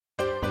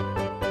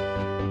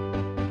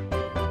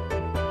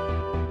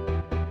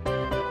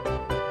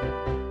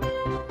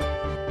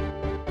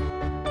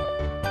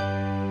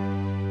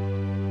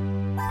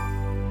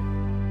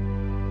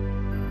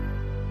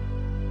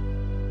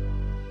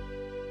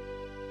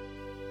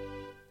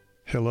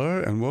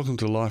Hello and welcome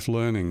to Life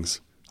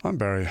Learnings. I'm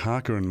Barry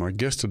Harker and my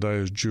guest today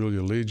is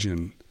Julia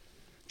Legion.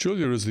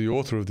 Julia is the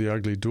author of The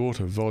Ugly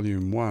Daughter,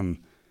 Volume 1,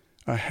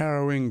 a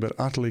harrowing but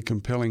utterly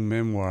compelling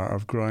memoir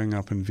of growing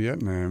up in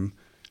Vietnam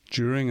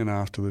during and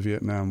after the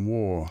Vietnam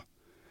War,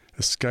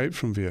 escape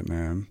from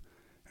Vietnam,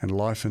 and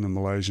life in a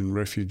Malaysian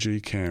refugee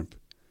camp.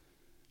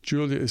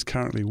 Julia is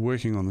currently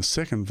working on the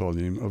second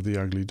volume of The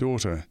Ugly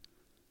Daughter.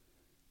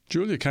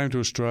 Julia came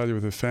to Australia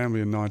with her family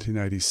in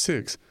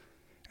 1986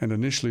 and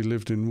initially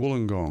lived in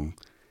Wollongong.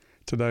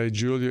 Today,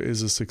 Julia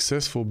is a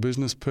successful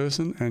business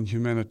person and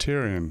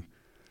humanitarian.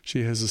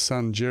 She has a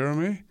son,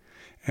 Jeremy,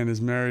 and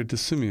is married to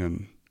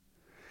Simeon.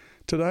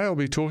 Today, I'll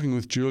be talking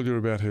with Julia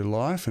about her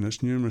life and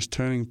its numerous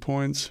turning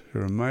points,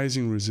 her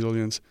amazing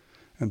resilience,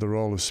 and the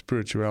role of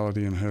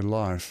spirituality in her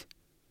life.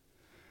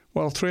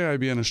 While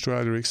 3ABN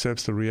Australia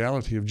accepts the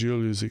reality of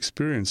Julia's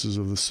experiences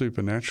of the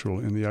supernatural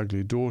in The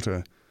Ugly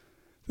Daughter,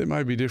 there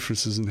may be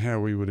differences in how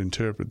we would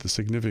interpret the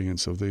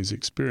significance of these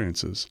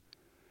experiences.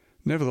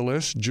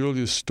 Nevertheless,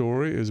 Julia's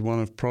story is one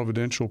of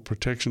providential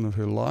protection of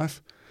her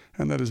life,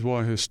 and that is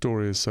why her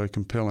story is so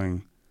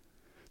compelling.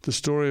 The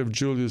story of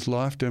Julia's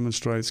life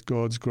demonstrates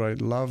God's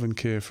great love and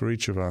care for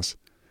each of us.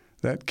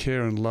 That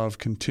care and love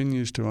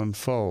continues to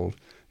unfold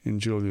in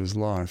Julia's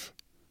life.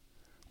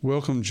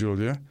 Welcome,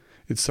 Julia.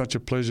 It's such a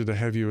pleasure to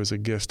have you as a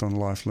guest on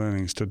Life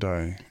Learnings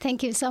today.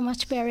 Thank you so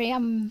much, Barry.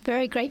 I'm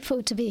very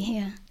grateful to be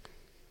here.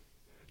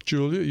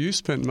 Julia, you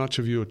spent much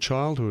of your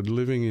childhood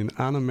living in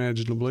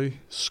unimaginably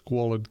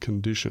squalid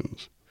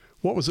conditions.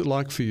 What was it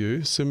like for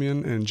you,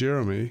 Simeon and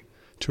Jeremy,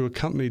 to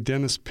accompany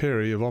Dennis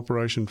Perry of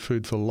Operation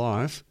Food for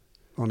Life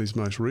on his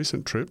most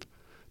recent trip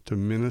to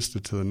minister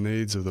to the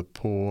needs of the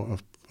poor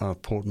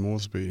of Port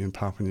Moresby in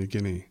Papua New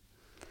Guinea?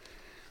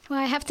 Well,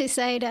 I have to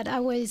say that I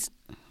was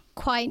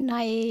quite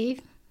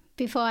naive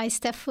before I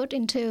stepped foot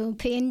into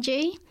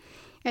PNG.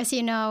 As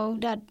you know,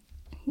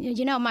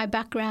 my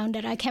background,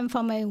 that I came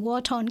from a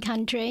war-torn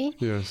country.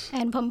 Yes.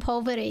 And from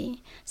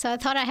poverty. So I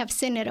thought I have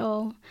seen it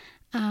all.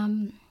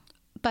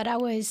 But I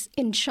was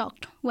in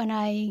shock when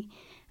I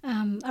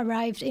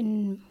arrived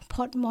in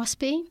Port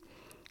Moresby.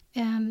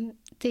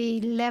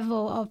 The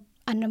level of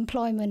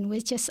unemployment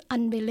was just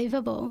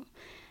unbelievable.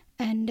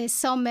 And there's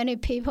so many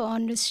people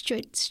on the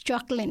street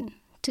struggling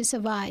to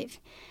survive.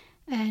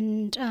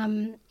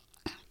 And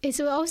it's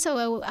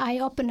also an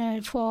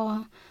eye-opener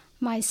for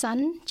my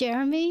son,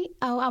 Jeremy.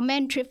 Our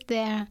main trip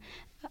there,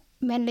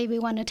 mainly we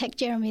want to take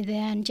Jeremy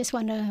there and just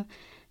want to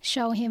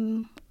show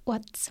him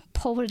what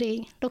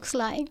poverty looks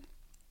like.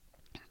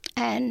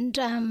 And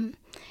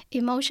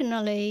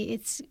emotionally,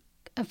 it's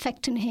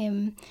affecting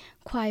him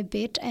quite a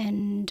bit,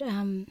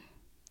 and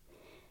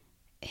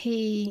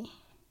he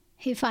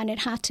find it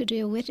hard to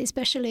deal with,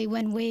 especially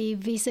when we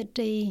visit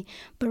the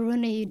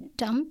Burundi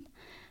dump.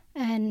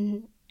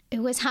 And it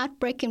was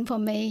heartbreaking for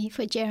me,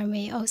 for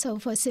Jeremy, also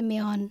for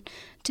Simeon,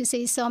 to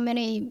see so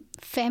many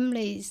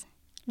families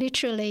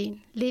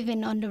literally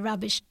living on the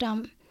rubbish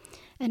dump.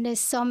 And there's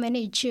so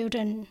many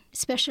children,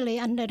 especially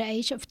under the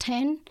age of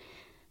 10.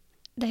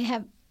 They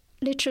have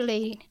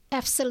literally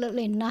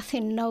absolutely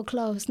nothing, no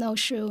clothes, no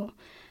shoe.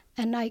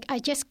 And I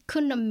just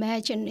couldn't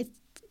imagine.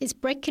 It's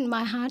breaking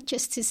my heart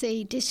just to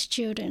see these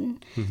children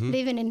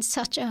living in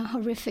such a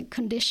horrific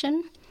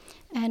condition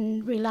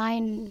and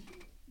relying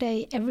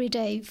their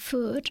everyday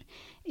food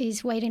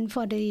is waiting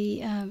for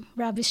the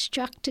rubbish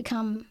truck to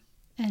come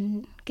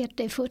and get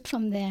their food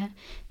from there.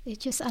 It's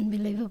just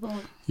unbelievable.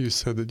 You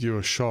said that you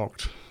were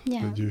shocked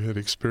that you had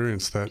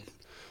experienced that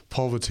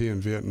poverty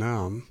in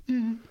Vietnam,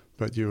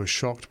 but you were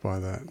shocked by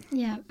that.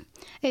 Yeah.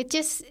 It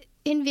just,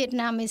 in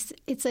Vietnam,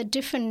 it's a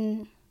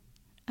different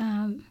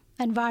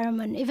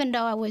environment, even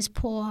though I was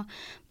poor,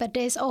 but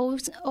there's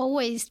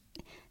always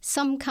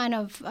some kind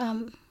of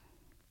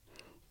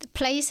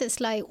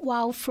places like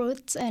wild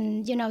fruits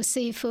and,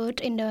 seafood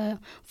in the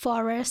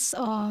forest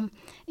or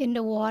in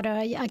the water.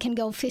 I can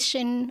go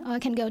fishing, or I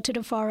can go to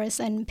the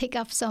forest and pick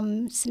up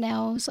some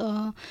snails,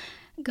 or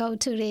go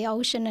to the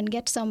ocean and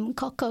get some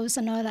cockles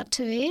and all that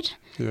to eat.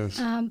 Yes.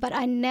 But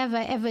I never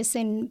ever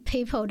seen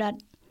people that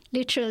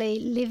literally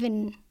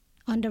living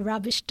on the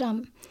rubbish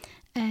dump.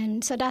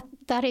 And so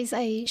that is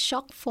a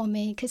shock for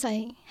me, because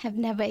I have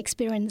never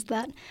experienced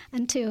that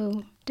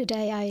until the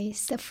day I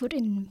stepped foot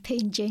in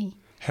PNG.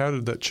 How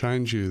did that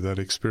change you, that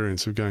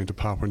experience of going to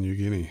Papua New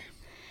Guinea?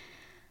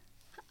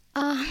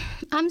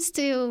 I'm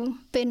still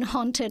being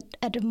haunted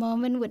at the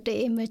moment with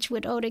the image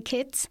with all the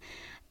kids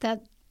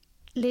that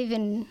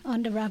living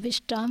on the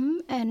rubbish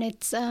dump. And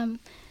it's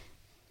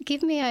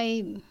give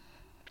me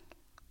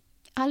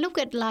I look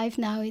at life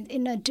now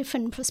in a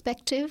different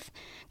perspective,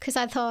 because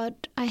I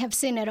thought I have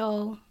seen it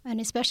all,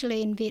 and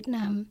especially in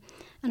Vietnam.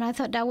 And I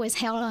thought that was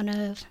hell on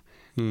earth.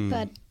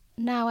 But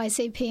now I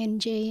see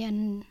PNG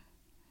and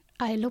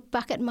I look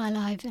back at my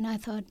life and I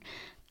thought,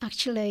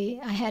 actually,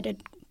 I had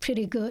it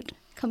pretty good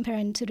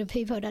comparing to the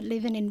people that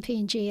living in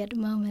PNG at the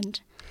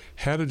moment.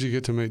 How did you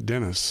get to meet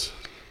Dennis?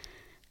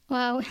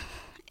 Well,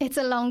 it's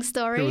a long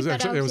story. It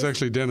was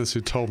actually Dennis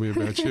who told me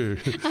about you.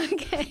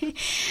 Okay.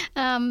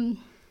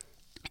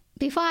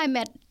 before I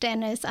met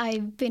Dennis,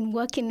 I've been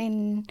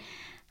working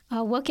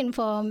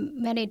for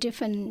many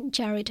different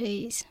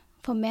charities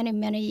for many,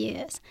 many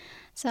years.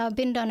 So I've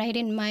been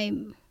donating my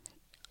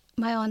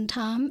own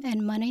time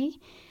and money.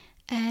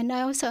 And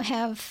I also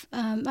have,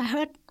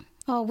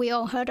 we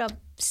all heard of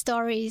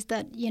stories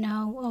that,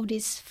 all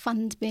these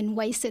funds been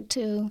wasted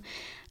to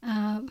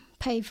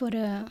pay for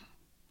the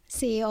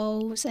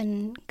CEOs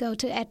and go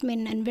to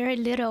admin, and very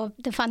little of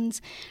the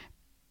funds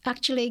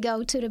actually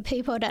go to the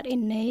people that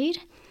in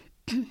need.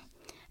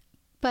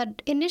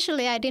 But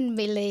initially I didn't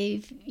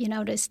believe,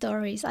 the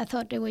stories. I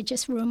thought they were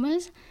just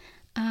rumors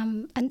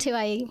until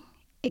I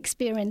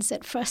experienced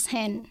it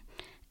firsthand.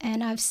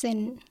 And I've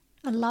seen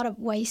a lot of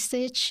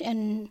wastage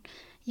and,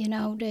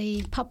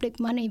 the public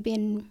money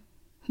being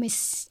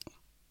misused.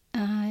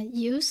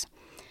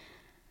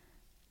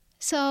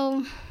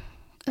 So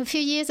a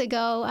few years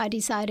ago, I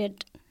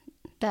decided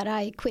that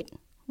I quit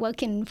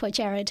working for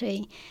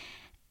charity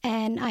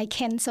and I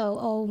cancel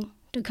all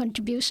the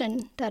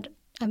contribution that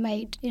I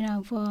made,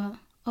 for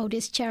all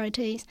these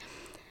charities.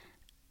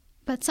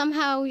 But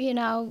somehow,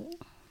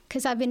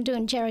 because I've been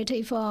doing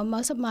charity for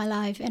most of my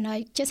life, and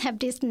I just have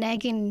this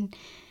nagging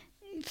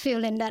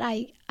feeling that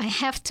I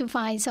have to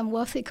find some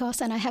worthy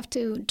cause and I have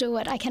to do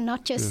it. I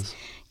cannot just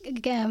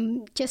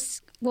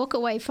walk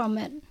away from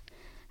it.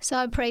 So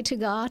I prayed to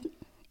God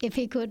if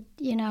He could,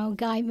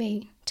 guide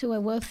me to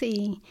a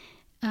worthy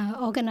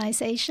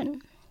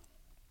organization.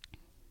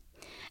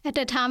 At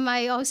the time,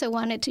 I also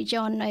wanted to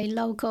join a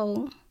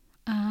local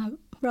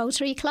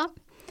Rotary Club.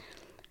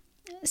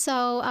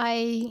 So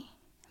I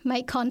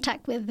made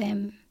contact with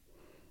them.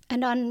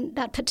 And on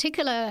that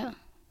particular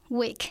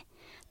week,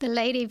 the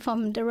lady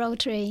from the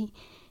Rotary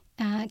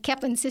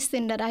kept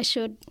insisting that I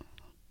should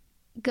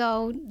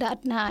go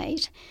that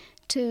night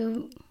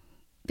to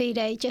be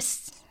there,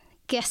 just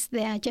guest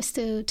there, just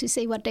to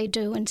see what they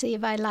do and see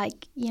if I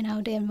like,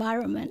 the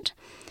environment.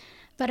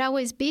 But I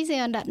was busy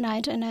on that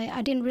night and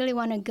I didn't really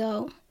want to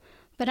go.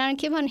 But I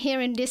keep on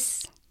hearing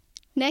this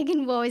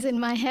nagging voice in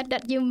my head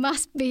that you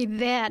must be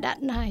there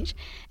that night.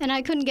 And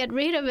I couldn't get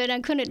rid of it. I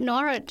couldn't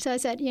ignore it. So I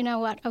said, you know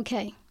what?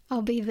 Okay,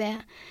 I'll be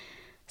there.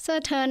 So I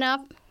turned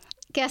up.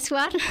 Guess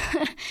what?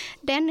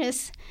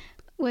 Dennis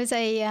was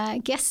a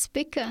guest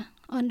speaker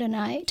on the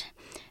night.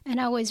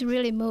 And I was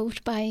really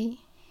moved by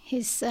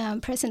his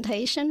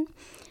presentation.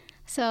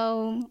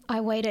 So I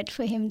waited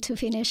for him to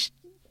finish,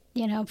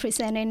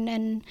 presenting.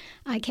 And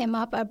I came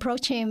up, I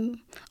approached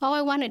him. All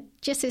I wanted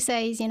just to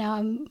say is,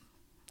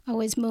 I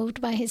was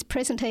moved by his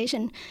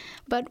presentation.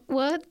 But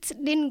words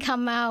didn't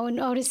come out, and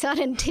all of a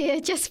sudden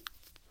tears just,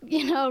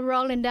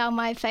 rolling down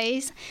my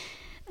face.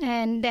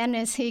 And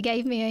Dennis, he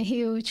gave me a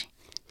huge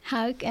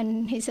hug,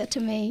 and he said to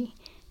me,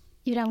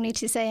 you don't need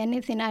to say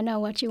anything. I know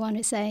what you want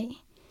to say.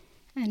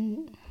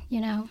 And,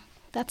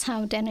 that's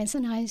how Dennis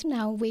and I,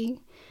 now we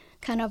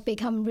kind of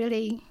become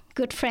really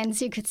good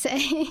friends, you could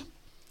say.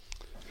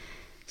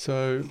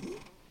 So,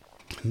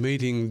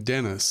 meeting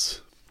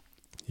Dennis,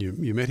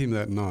 you met him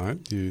that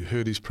night, you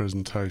heard his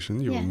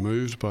presentation, you were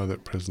moved by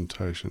that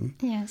presentation.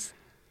 Yes.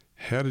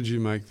 How did you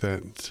make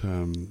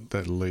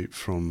that leap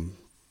from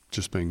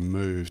just being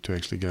moved to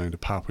actually going to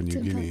Papua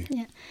New Guinea?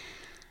 Yeah.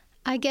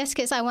 I guess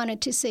because I wanted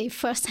to see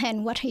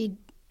firsthand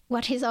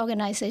what his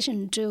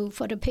organization do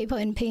for the people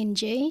in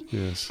PNG.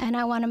 Yes. And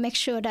I want to make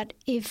sure that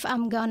if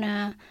I'm going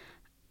to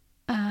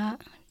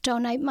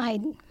donate my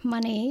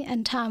money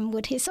and time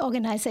with his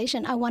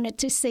organization, I wanted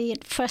to see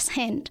it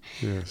firsthand.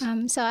 Yes.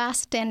 So I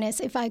asked Dennis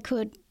if I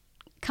could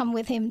come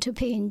with him to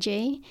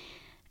PNG.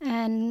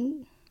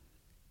 And,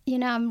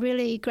 I'm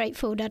really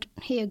grateful that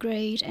he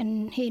agreed,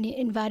 and he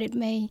invited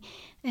me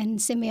and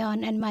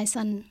Simeon and my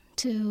son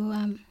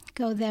to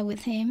go there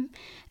with him.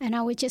 And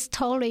I was just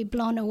totally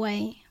blown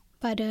away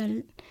by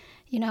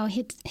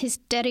his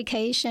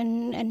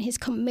dedication and his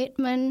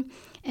commitment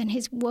and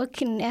his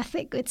working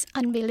ethic. It's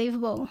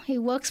unbelievable. He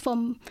works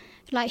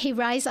he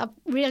rises up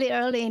really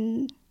early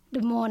in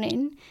the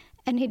morning,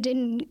 and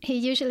he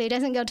usually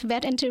doesn't go to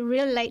bed until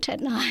really late at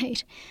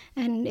night.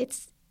 And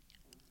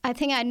I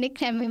think I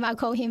nicknamed him, I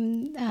call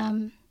him,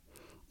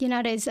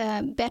 there's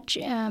a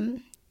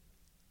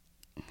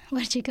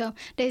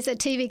there's a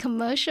TV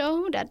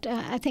commercial that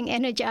I think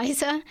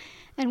Energizer,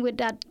 and with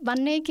that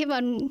bunny keep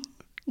on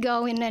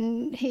going,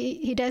 and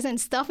he doesn't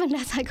stop, and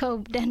that's I call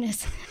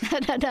Dennis,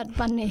 that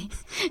bunny.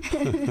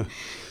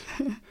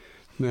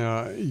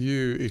 Now,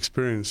 you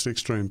experienced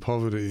extreme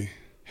poverty.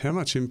 How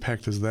much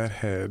impact has that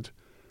had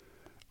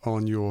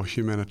on your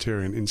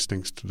humanitarian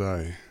instincts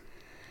today?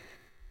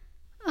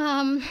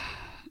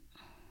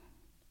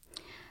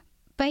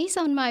 Based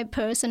on my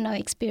personal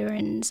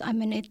experience,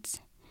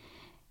 it's,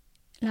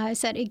 like I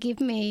said, it gave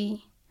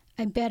me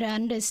a better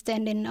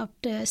understanding of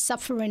the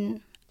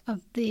suffering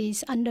of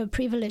these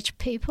underprivileged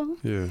people.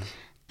 Yes.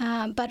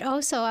 But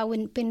also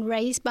I've been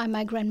raised by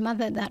my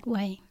grandmother that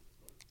way.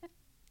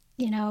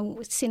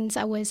 Since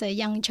I was a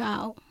young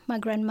child, my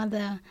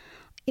grandmother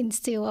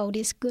instilled all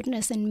this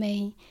goodness in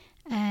me.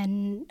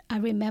 And I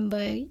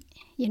remember,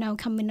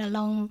 coming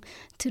along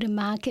to the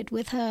market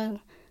with her,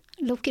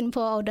 looking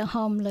for all the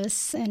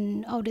homeless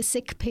and all the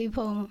sick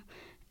people,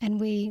 and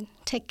we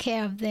take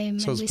care of them.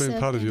 So it's been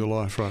part of your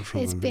life right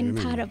from the beginning?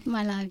 It's been part of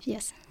my life,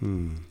 yes.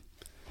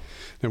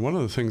 Now, one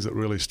of the things that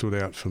really stood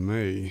out for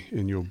me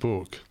in your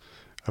book,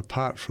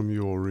 apart from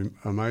your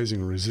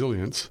amazing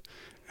resilience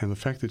and the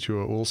fact that you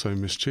are also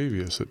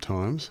mischievous at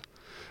times,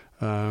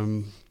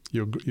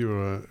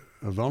 you're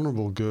a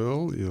vulnerable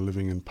girl, you're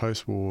living in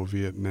post-war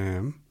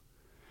Vietnam,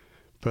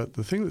 but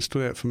the thing that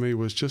stood out for me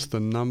was just the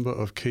number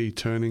of key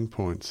turning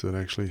points that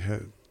actually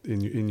had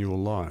in your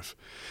life.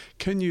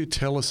 Can you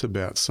tell us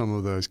about some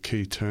of those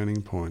key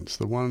turning points,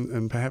 the one,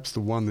 and perhaps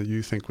the one that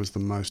you think was the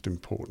most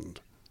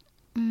important?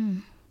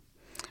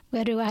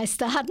 Where do I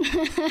start?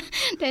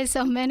 There's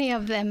so many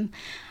of them.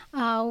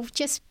 I'll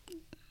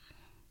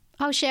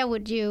share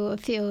with you a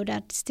few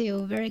that's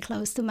still very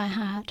close to my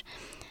heart.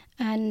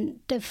 And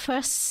the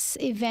first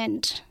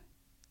event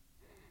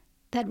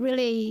that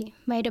really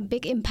made a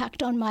big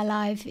impact on my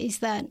life is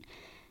that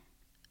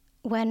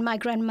when my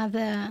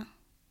grandmother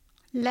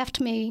left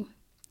me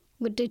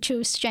with the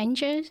two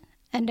strangers,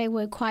 and they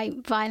were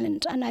quite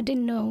violent, and I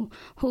didn't know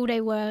who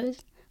they were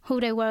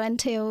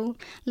until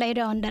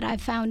later on that I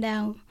found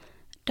out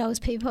those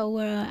people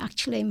were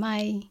actually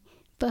my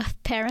birth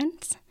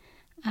parents.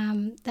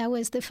 That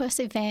was the first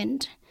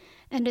event.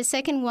 And the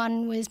second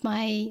one was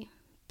my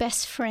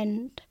best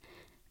friend.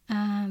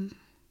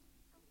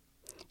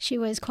 She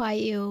was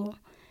quite ill,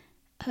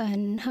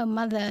 and her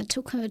mother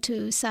took her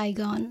to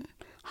Saigon,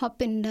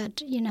 hoping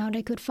that,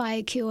 they could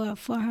find a cure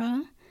for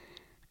her.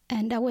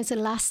 And that was the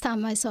last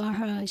time I saw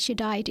her. She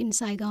died in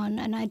Saigon,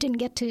 and I didn't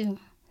get to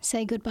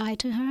say goodbye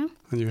to her.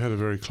 And you had a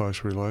very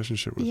close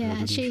relationship with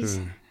her, didn't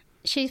you?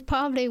 She's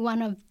probably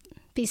one of,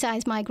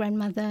 besides my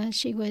grandmother,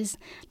 she was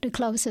the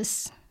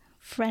closest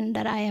friend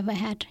that I ever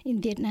had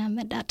in Vietnam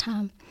at that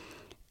time.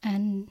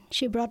 And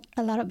she brought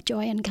a lot of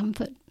joy and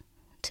comfort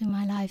to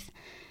my life.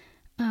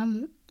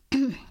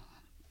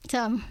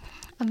 So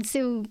I'm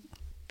still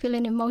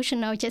feeling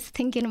emotional just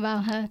thinking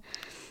about her.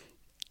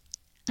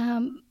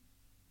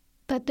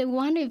 But the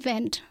one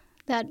event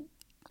that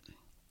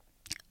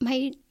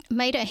made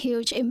a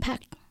huge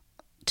impact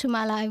to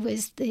my life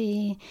was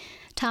the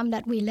time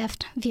that we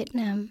left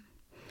Vietnam.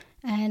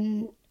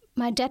 And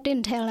my dad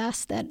didn't tell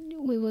us that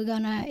we were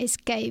going to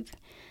escape.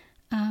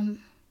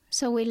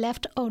 So we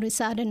left all of a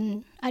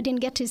sudden. I didn't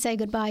get to say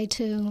goodbye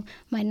to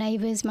my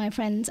neighbors, my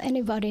friends,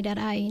 anybody that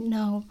I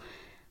know.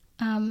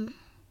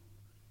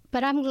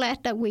 But I'm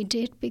glad that we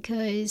did,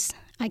 because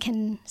I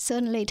can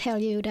certainly tell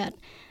you that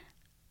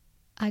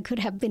I could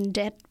have been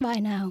dead by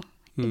now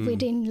if we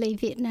didn't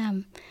leave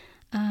Vietnam.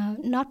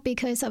 Not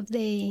because of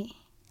the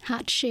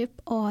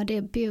hardship or the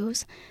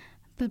abuse,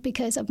 but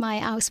because of my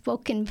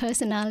outspoken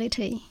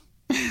personality.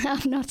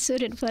 I'm not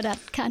suited for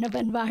that kind of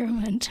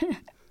environment.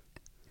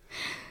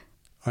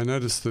 I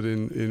noticed that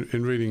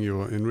in reading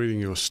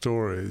your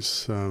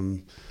stories,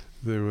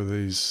 there were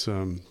these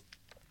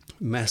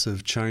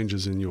massive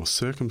changes in your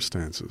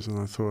circumstances, and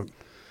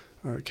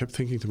I kept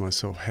thinking to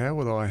myself, how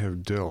would I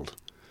have dealt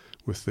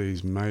with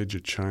these major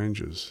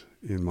changes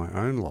in my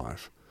own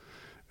life?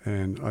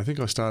 And I think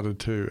I started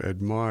to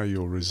admire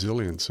your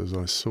resilience as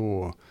I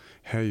saw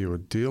how you were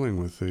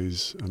dealing with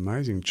these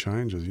amazing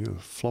changes,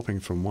 flopping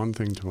from one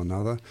thing to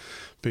another,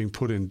 being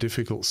put in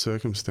difficult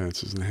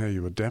circumstances, and how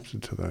you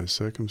adapted to those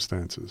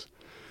circumstances.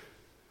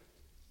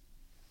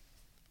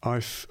 I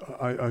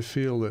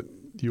feel that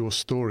your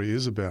story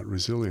is about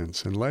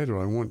resilience, and later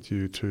I want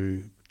you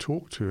to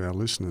talk to our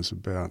listeners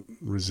about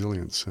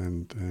resilience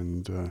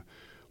and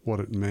what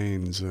it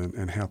means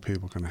and how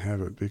people can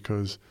have it,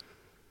 because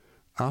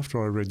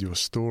after I read your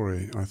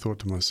story, I thought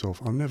to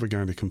myself, I'm never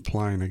going to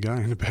complain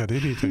again about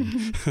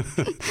anything.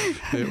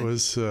 It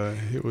was so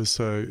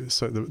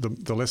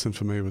the lesson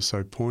for me was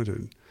so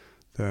pointed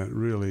that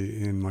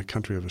really in my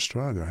country of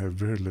Australia, I have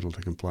very little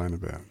to complain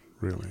about,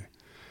 really.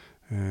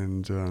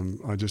 And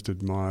I just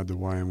admired the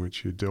way in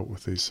which you dealt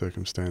with these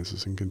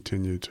circumstances and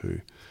continue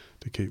to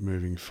keep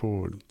moving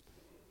forward.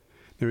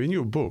 Now, in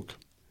your book,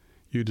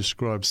 you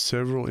describe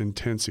several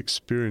intense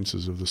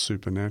experiences of the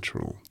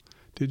supernatural.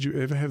 Did you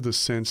ever have the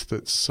sense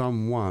that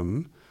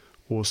someone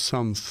or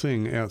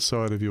something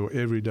outside of your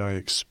everyday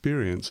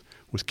experience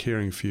was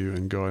caring for you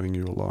and guiding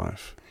your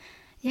life?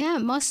 Yeah,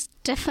 most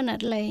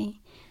definitely.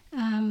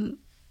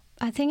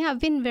 I think I've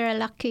been very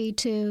lucky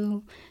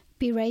to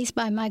be raised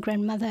by my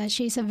grandmother.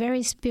 She's a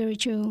very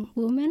spiritual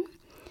woman,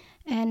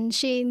 and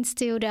she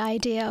instilled the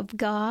idea of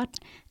God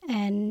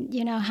and,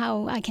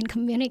 how I can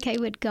communicate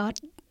with God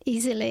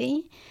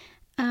easily.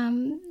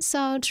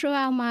 So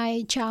throughout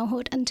my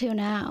childhood until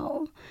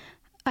now,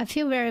 I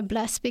feel very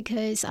blessed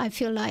because I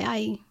feel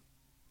like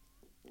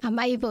I'm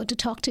able to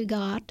talk to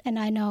God, and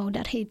I know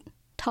that He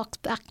talks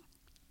back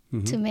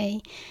to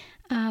me.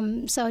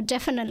 So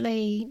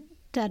definitely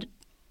that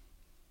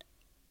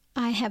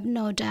I have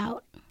no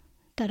doubt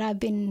that I've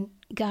been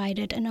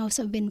guided and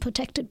also been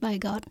protected by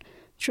God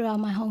throughout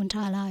my whole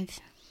entire life.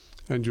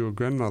 And your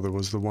grandmother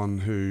was the one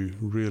who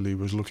really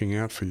was looking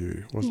out for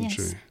you, wasn't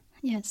she?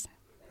 Yes.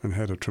 and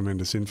had a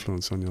tremendous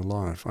influence on your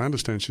life. I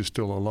understand she's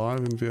still alive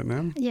in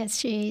Vietnam? Yes,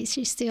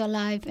 she's still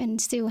alive and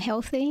still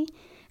healthy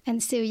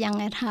and still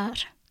young at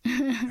heart.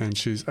 And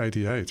she's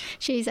 88?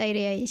 She's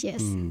 88,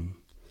 yes.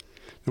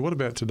 Now, what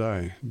about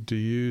today? Do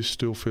you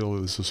still feel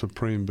there's a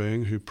supreme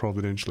being who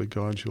providentially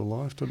guides your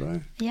life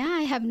today? Yeah,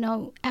 I have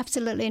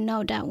absolutely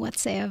no doubt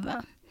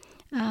whatsoever.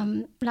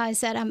 Like I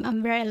said,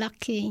 I'm very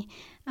lucky.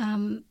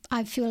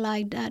 I feel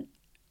like that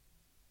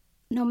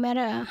no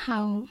matter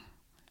how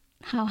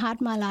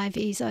hard my life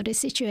is or the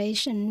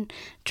situation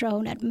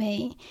thrown at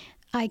me,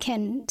 I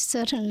can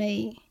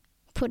certainly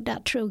put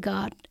that through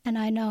God, and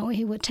I know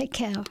He will take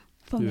care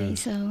for me.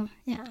 So,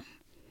 yeah.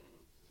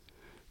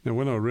 Now,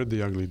 when I read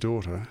The Ugly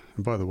Daughter,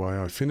 and by the way,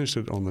 I finished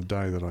it on the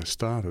day that I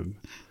started,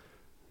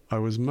 I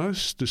was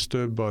most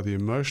disturbed by the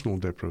emotional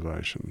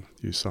deprivation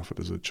you suffered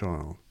as a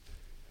child.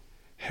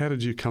 How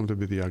did you come to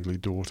be the ugly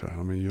daughter?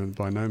 I mean, you're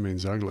by no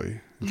means ugly.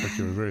 In fact,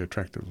 you're a very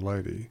attractive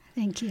lady.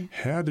 Thank you.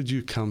 How did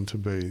you come to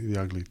be the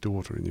ugly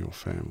daughter in your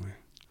family?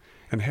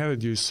 And how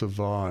did you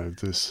survive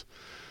this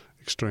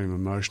extreme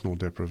emotional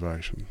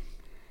deprivation?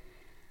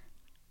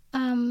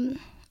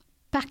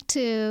 Back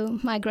to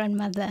my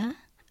grandmother.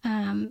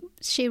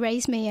 She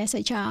raised me as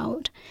a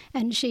child,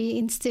 and she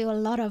instilled a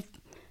lot of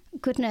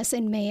goodness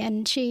in me,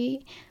 and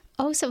she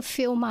also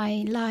filled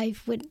my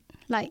life with,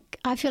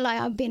 I feel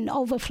like I've been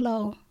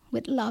overflow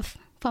with love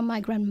from my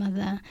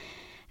grandmother.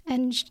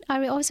 And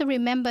I also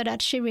remember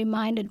that she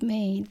reminded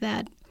me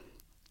that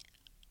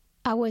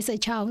I was a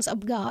child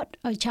of God.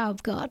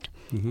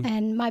 Mm-hmm.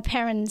 And my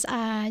parents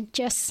are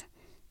just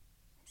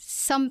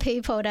some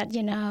people that,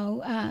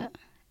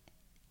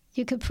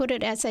 you could put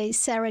it as a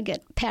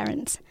surrogate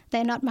parents.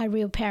 They're not my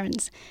real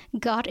parents.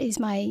 God is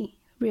my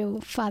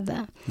real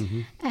father.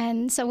 Mm-hmm.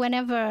 And so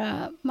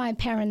whenever my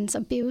parents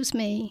abuse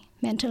me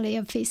mentally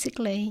or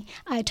physically,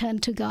 I turn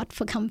to God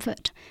for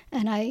comfort.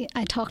 And I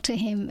talk to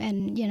Him,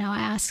 and, I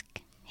ask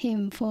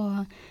Him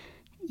for,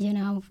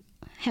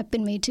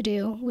 helping me to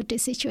deal with the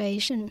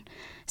situation.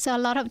 So a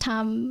lot of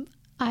time,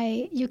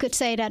 you could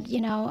say that,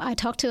 I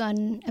talk to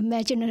an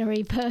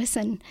imaginary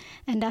person,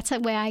 and that's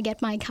where I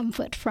get my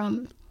comfort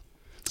from.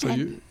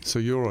 So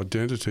your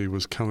identity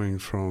was coming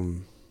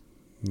from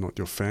not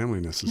your family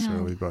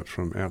necessarily, but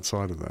from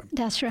outside of that.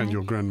 That's right. And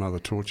your grandmother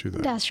taught you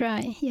that. That's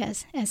right,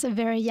 yes. At a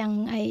very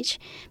young age.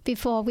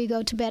 Before we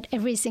go to bed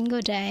every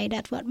single day,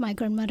 that's what my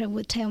grandmother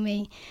would tell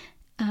me.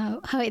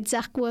 Her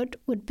exact word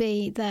would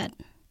be that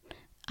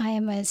I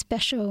am a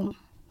special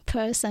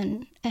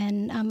person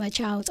and I'm a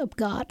child of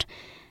God.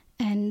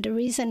 And the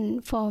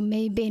reason for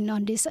me being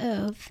on this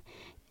earth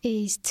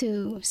is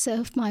to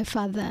serve my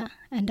Father,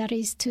 and that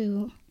is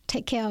to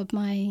take care of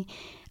my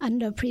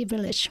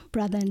underprivileged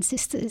brothers and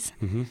sisters.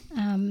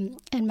 Mm-hmm.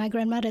 And my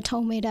grandmother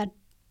told me that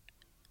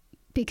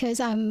because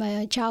I'm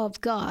a child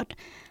of God,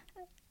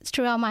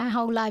 throughout my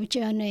whole life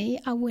journey,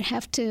 I would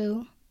have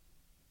to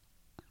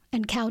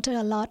encounter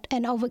a lot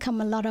and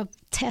overcome a lot of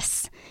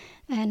tests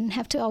and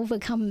have to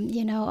overcome,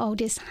 all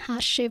this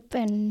hardship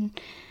and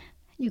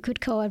you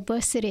could call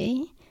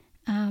adversity.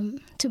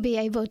 To be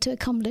able to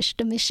accomplish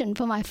the mission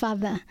for my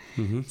Father.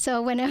 Mm-hmm.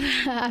 So whenever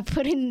I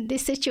put in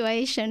this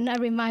situation, I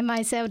remind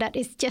myself that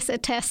it's just a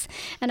test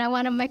and I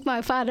want to make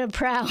my Father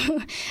proud.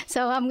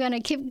 So I'm going to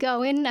keep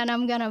going and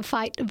I'm going to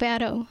fight the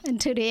battle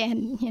until the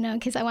end,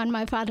 because I want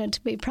my Father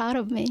to be proud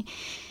of me.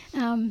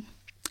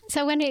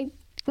 So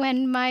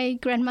when my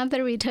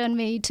grandmother returned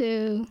me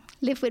to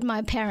live with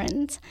my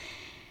parents,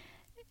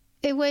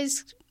 it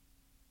was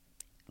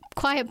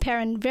quite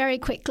apparent very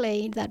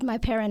quickly that my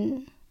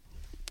parents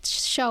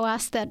show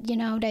us that,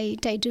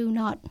 they do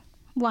not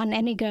want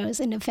any girls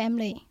in the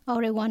family.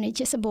 All they want is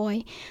just a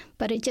boy.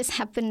 But it just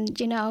happened,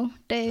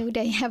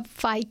 they have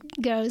 5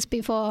 girls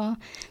before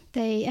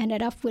they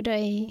ended up with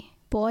a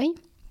boy.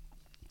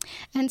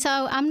 And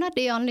so I'm not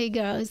the only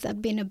girls that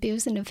have been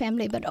abused in the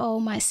family, but all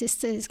my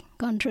sisters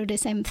gone through the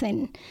same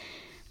thing.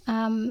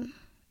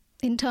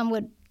 In terms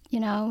with,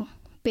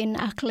 being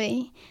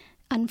ugly,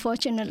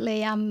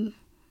 unfortunately, I'm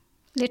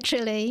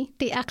literally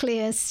the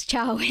ugliest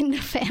child in the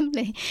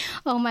family.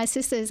 All my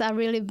sisters are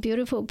really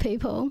beautiful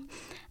people.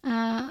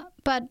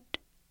 But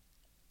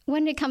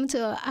when it comes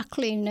to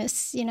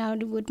ugliness,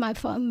 with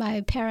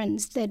my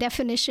parents, the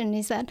definition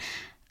is that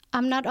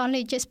I'm not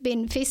only just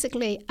being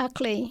physically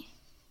ugly,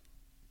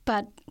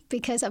 but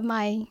because of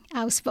my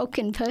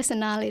outspoken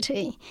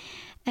personality.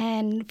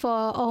 And for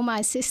all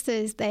my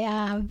sisters, they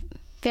are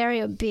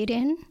very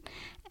obedient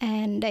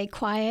and they're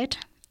quiet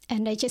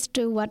and they just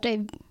do what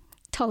they're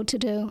told to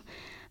do.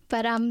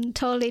 But I'm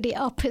totally the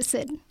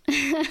opposite.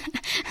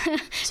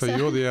 So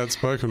you're the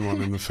outspoken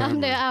one in the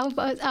family. I'm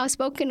the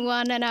outspoken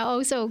one, and I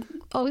also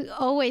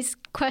always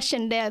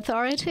question their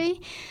authority.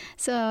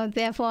 So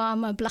therefore,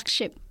 I'm a black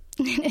sheep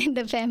in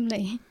the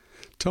family.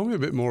 Tell me a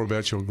bit more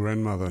about your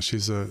grandmother.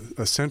 She's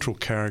a central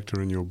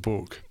character in your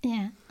book.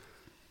 Yeah.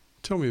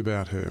 Tell me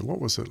about her.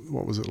 What was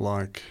it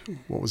like?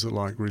 What was it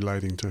like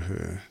relating to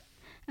her?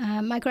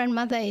 My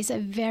grandmother is a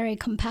very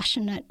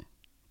compassionate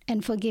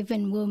and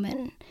forgiving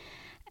woman.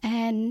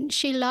 And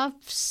she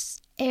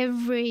loves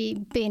every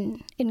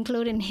being,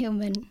 including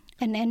human,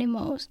 and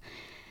animals.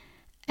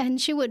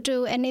 And she would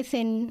do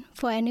anything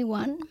for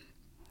anyone.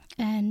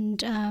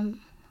 And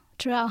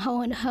throughout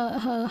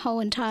her whole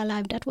entire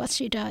life, that's what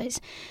she does.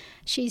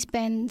 She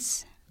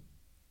spends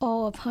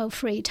all of her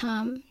free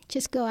time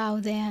just go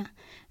out there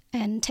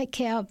and take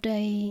care of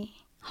the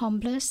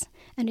homeless,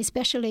 and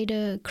especially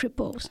the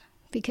cripples,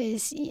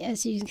 because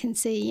as you can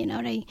see,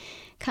 they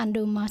can't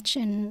do much,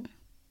 and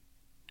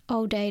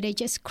all day they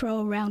just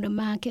crawl around the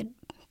market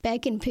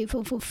begging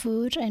people for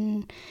food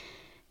and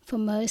for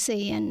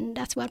mercy. And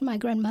that's what my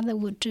grandmother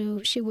would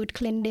do. She would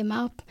clean them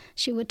up,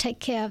 she would take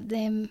care of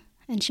them,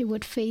 and she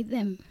would feed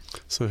them.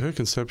 So her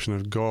conception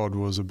of God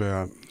was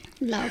about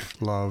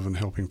love and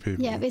helping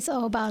people. Yeah, it's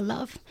all about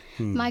love.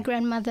 My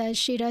grandmother,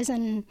 she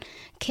doesn't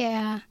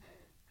care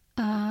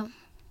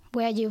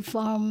where you're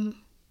from,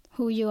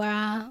 who you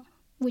are,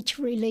 which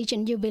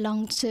religion you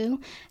belong to.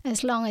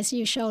 As long as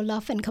you show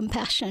love and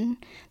compassion,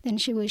 then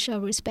she will show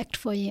respect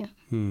for you.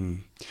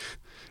 And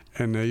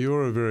now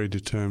you're a very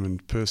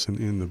determined person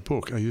in the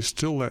book. Are you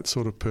still that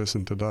sort of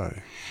person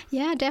today?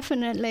 Yeah,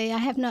 definitely. I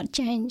have not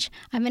changed.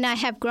 I mean, I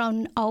have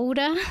grown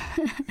older.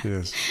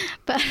 Yes.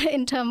 But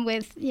in terms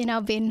with,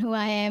 being who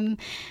I am,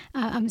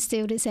 I'm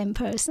still the same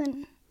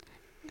person.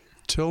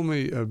 Tell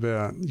me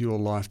about your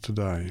life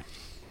today.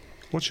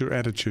 What's your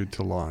attitude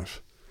to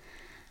life?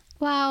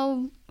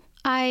 Well,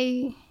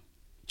 I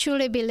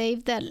truly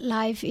believe that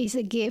life is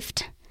a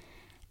gift,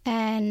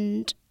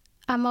 and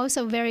I'm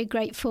also very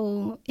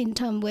grateful in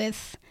terms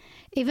with,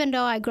 even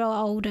though I grow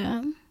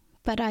older,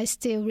 but I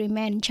still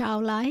remain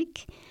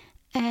childlike,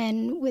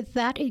 and with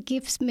that it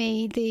gives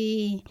me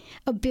the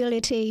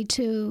ability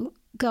to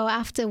go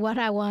after what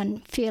I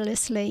want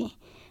fearlessly,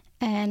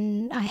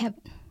 and I have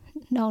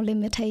no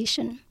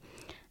limitation.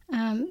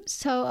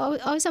 So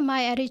also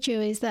my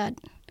attitude is that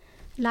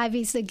life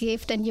is a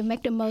gift and you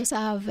make the most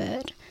out of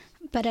it,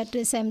 but at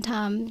the same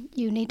time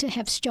you need to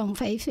have strong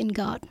faith in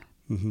God.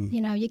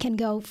 Mm-hmm. You can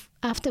go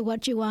after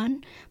what you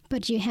want,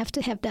 but you have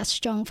to have that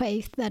strong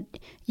faith that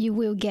you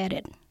will get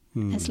it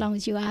as long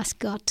as you ask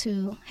God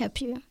to help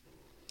you.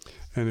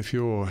 And if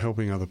you're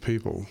helping other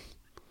people,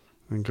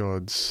 then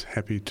God's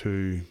happy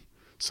to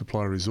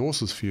supply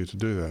resources for you to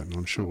do that,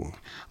 I'm sure.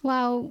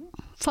 Well,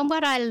 from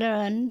what I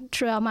learned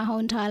throughout my whole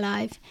entire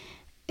life,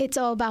 it's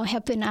all about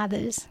helping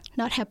others,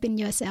 not helping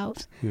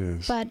yourself.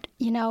 Yes. But,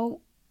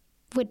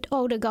 with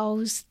all the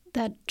goals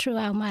that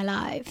throughout my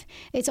life,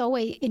 it's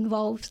always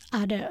involves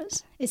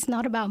others. It's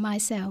not about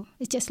myself.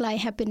 It's just like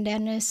helping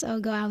Dennis or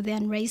go out there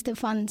and raise the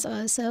funds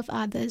or serve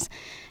others.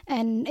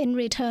 And in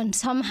return,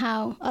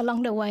 somehow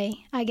along the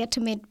way, I get to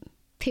meet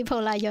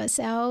people like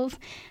yourself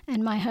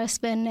and my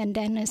husband and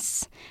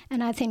Dennis.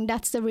 And I think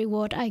that's the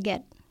reward I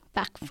get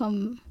back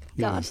from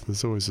God. Yes,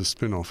 there's always a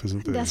spin-off,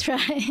 isn't there? That's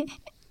right.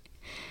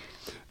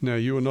 Now,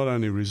 you were not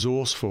only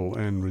resourceful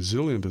and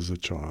resilient as a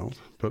child,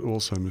 but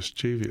also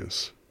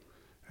mischievous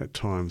at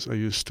times. Are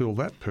you still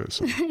that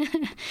person?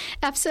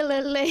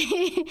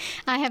 Absolutely.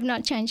 I have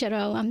not changed at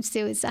all. I'm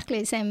still exactly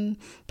the same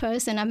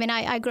person. I mean,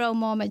 I grow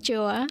more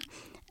mature,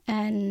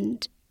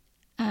 and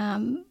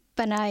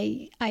but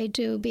I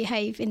do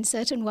behave in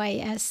certain way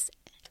as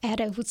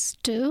adults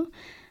do.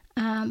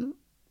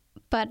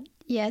 But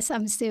yes,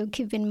 I'm still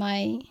keeping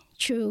my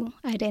true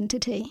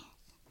identity.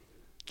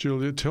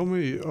 Julia, tell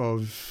me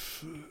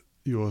of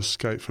your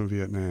escape from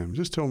Vietnam.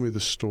 Just tell me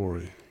the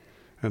story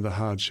and the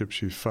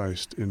hardships you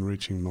faced in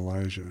reaching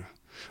Malaysia.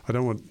 I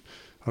don't want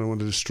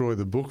to destroy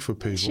the book for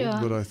people, sure.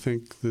 But I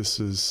think this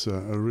is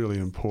a really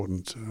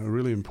important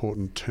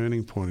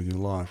turning point in your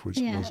life, which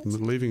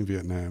was leaving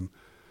Vietnam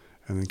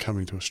and then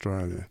coming to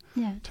Australia.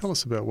 Yeah. Tell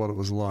us about what it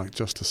was like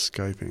just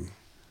escaping.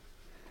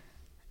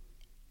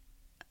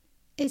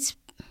 It's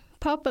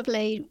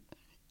probably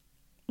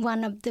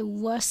one of the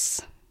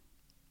worst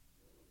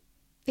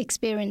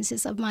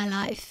experiences of my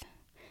life.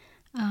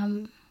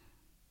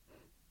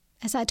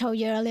 As I told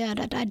you earlier,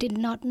 that I did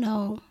not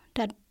know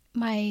that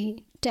my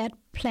dad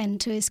planned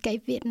to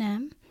escape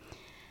Vietnam.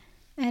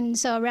 And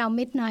so around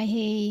midnight,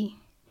 he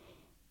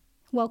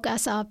woke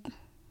us up,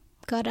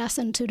 got us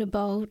into the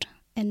boat,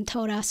 and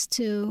told us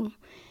to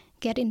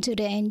get into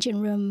the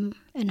engine room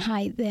and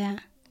hide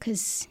there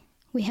because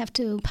we have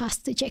to pass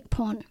the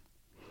checkpoint.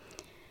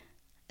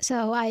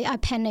 So I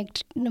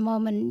panicked the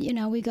moment,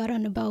 we got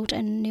on the boat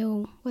and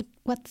knew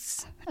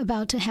what's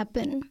about to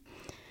happen.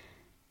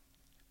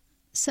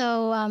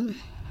 So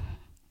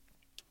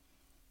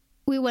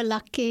we were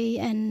lucky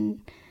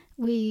and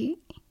we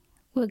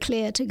were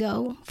clear to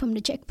go from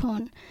the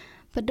checkpoint.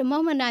 But the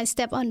moment I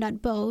step on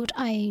that boat,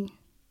 I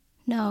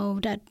know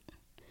that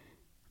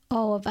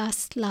all of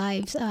us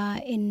lives are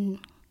in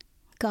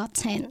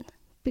God's hand,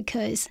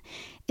 because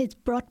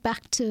it brought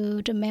back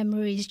to the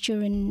memories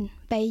during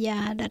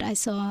Baya that I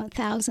saw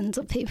thousands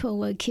of people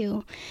were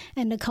killed,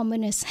 and the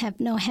communists have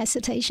no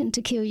hesitation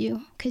to kill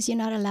you because you're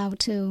not allowed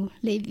to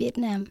leave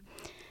Vietnam.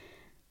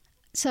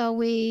 So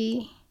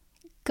we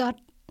got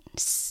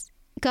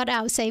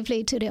out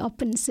safely to the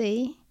open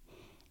sea.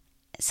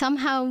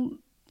 Somehow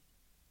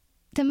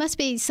there must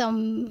be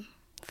some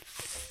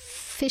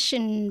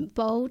fishing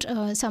boat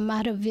or some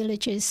other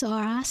villagers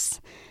saw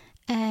us,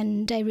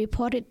 and they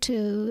reported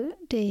to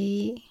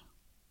the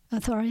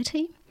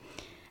authority.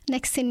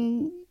 Next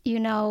thing you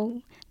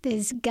know,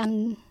 there's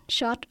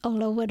gunshot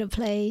all over the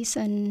place,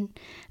 and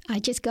I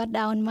just got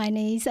down on my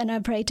knees and I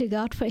prayed to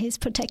God for his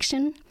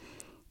protection.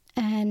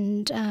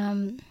 And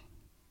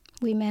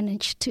we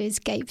managed to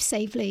escape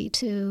safely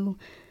to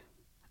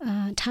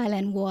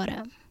Thailand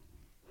water.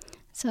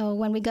 So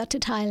when we got to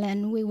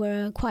Thailand, we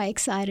were quite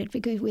excited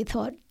because we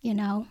thought,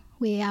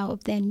 we're out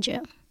of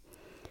danger.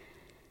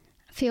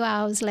 A few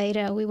hours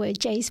later, we were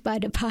chased by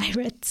the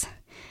pirates.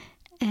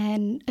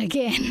 And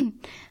again,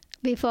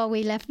 before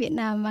we left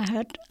Vietnam, I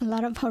heard a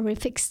lot of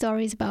horrific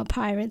stories about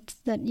pirates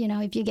that,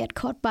 if you get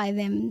caught by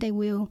them, they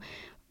will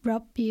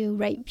rob you,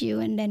 rape you,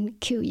 and then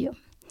kill you.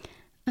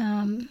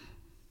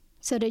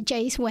 So the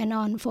chase went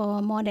on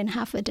for more than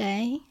half a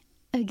day.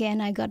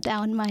 Again, I got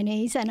down on my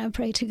knees and I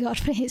prayed to God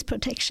for his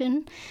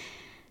protection.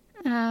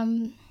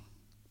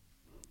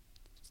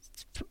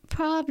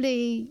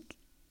 Probably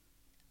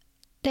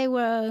they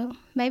were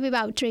maybe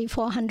about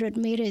 300-400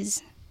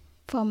 meters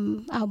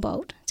from our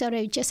boat. So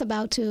they were just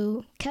about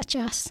to catch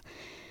us.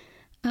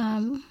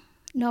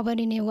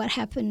 Nobody knew what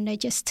happened. They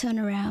just turned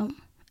around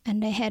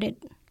and they headed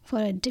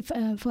for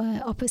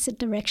opposite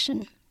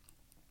direction.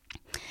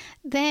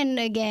 Then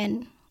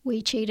again,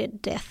 we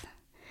cheated death.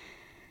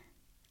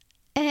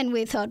 And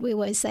we thought we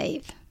were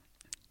safe.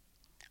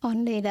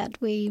 Only that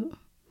we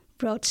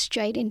rode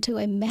straight into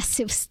a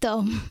massive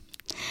storm.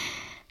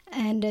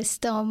 And the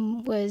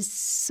storm was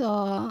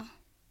so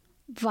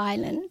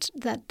violent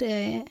that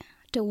the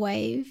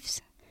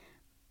waves,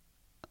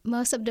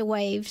 most of the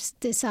waves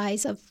the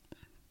size of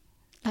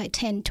like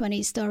 10,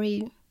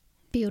 20-story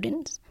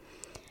buildings.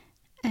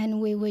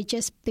 And we were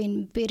just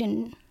being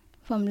beaten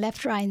from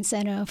left, right, and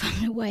center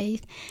from the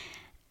wave.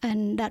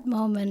 And that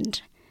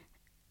moment,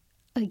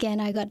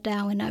 again, I got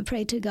down and I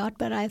prayed to God,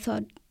 but I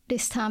thought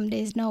this time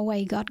there's no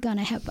way God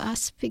gonna help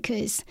us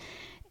because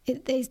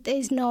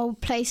there's no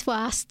place for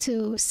us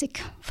to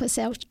seek for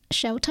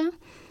shelter.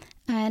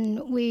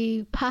 And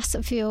we passed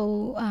a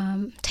few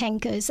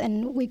tankers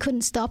and we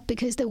couldn't stop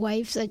because the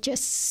waves are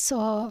just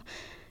so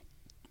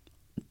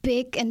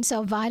big and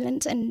so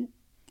violent, and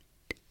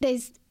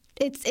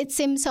it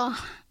seems so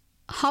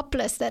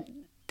hopeless that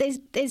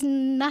there's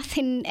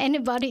nothing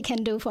anybody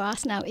can do for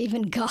us now,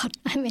 even God.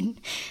 I mean,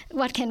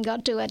 what can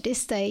God do at this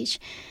stage?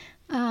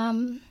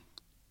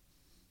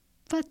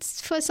 But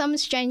for some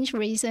strange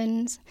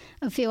reasons,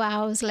 a few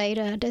hours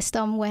later, the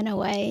storm went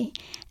away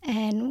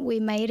and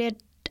we made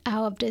it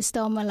out of the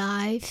storm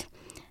alive.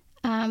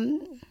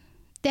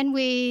 Then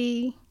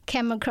we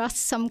came across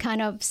some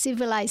kind of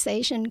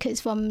civilization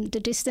because from the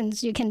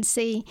distance you can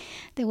see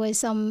there were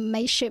some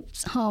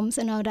makeshift homes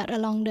and all that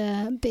along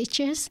the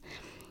beaches.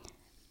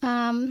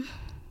 Then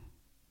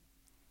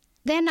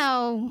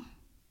our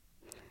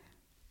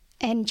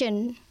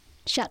engine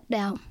shut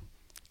down.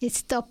 It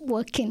stopped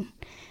working,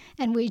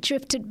 and we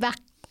drifted back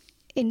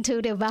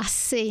into the vast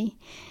sea.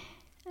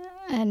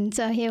 And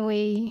so here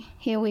we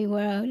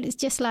were. It's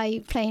just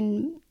like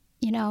playing,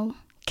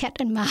 cat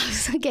and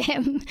mouse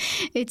game.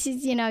 It's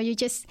just, you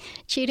just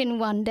cheating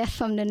one death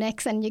from the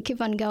next, and you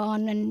keep on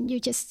going, and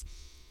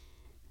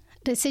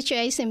the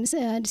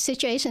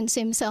situation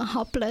seems so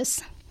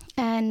hopeless.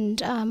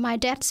 And my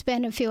dad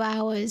spent a few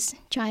hours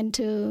trying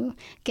to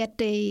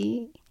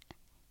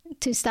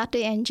start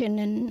the engine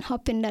and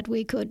hoping that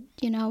we could,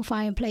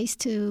 find a place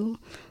to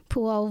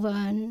pull over.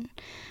 And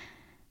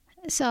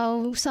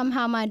so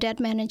somehow my dad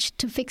managed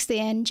to fix the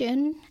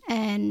engine,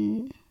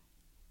 and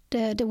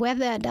the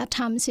weather at that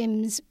time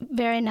seems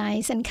very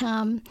nice and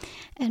calm.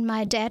 And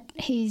my dad,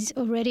 he's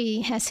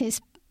already has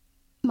his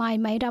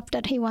mind made up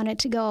that he wanted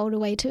to go all the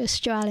way to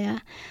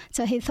Australia.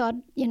 So he thought,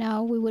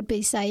 we would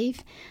be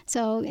safe.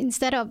 So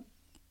instead of,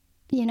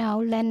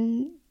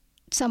 land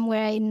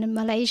somewhere in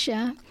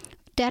Malaysia,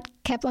 Dad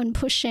kept on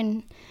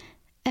pushing.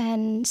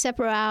 And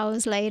several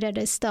hours later,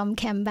 the storm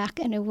came back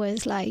and it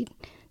was like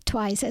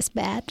twice as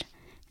bad.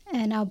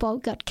 And our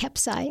boat got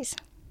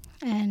capsized.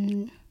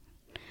 And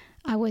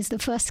I was the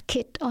first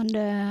kid on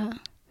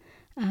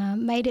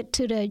made it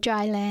to the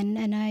dry land,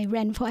 and I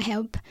ran for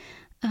help.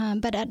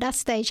 But at that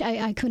stage,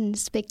 I couldn't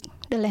speak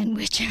the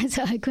language,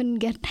 so I couldn't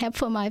get help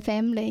for my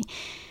family.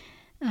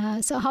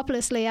 So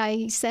hopelessly,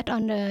 I sat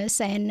on the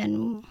sand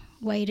and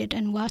waited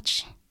and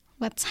watched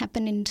what's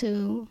happening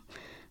to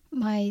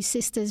my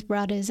sisters,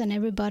 brothers, and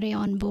everybody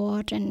on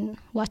board, and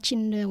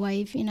watching the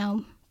wave,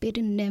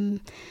 beating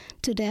them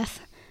to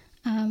death.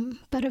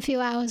 But a few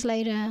hours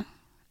later,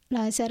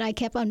 like I said, I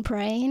kept on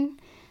praying,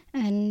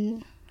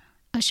 and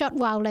a short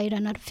while later,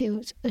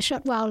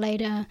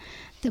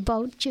 the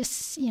boat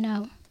just,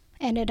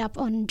 ended up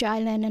on dry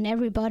land and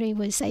everybody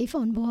was safe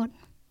on board.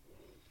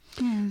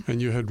 Yeah.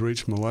 And you had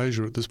reached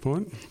Malaysia at this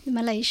point?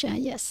 Malaysia,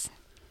 yes.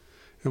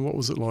 And what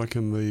was it like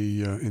in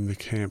the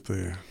camp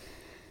there?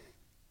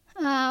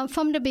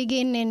 From the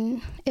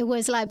beginning, it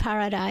was like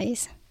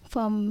paradise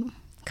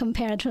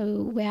compared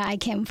to where I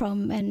came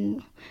from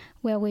and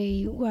where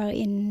we were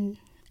in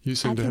You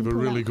seem to have a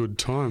really good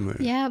time there.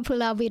 Yeah,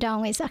 Pulau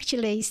Bidong is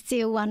actually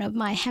still one of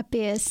my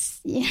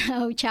happiest,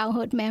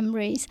 childhood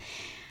memories.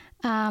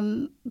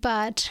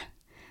 But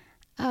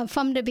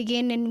from the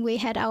beginning, we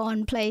had our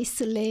own place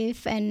to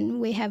live,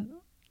 and we have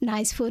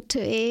nice food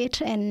to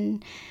eat,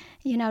 and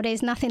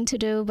there's nothing to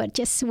do but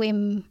just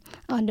swim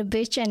on the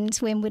beach and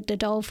swim with the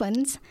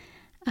dolphins.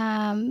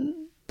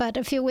 But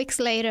a few weeks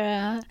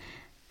later,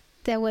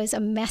 there was a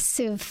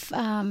massive,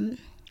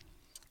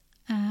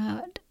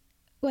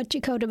 what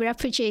you call the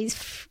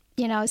refugees,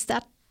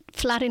 start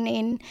flooding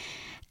in,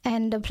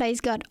 and the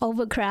place got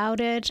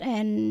overcrowded,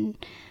 and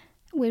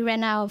we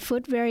ran out of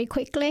food very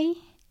quickly.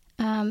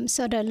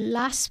 So the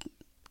last,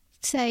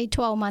 say,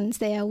 12 months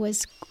there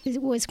was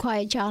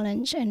quite a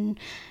challenge, and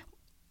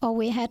all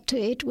we had to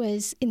eat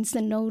was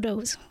instant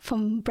noodles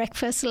from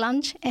breakfast,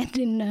 lunch, and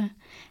dinner.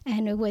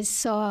 And it was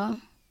so,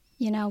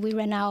 we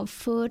ran out of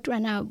food,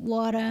 ran out of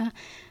water,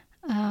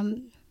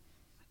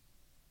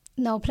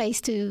 no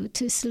place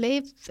to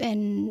sleep,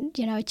 and,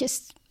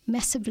 just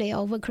massively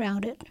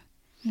overcrowded.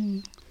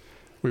 Mm.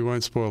 We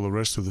won't spoil the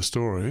rest of the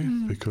story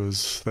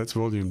because that's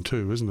volume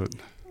 2, isn't it?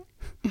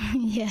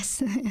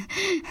 Yes.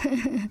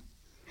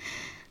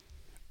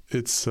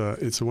 It's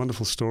a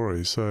wonderful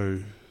story.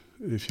 So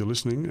if you're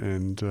listening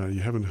and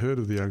you haven't heard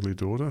of The Ugly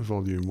Daughter,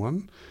 Volume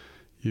 1,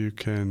 you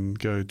can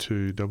go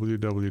to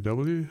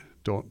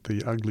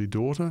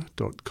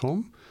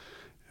www.theuglydaughter.com,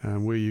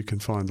 where you can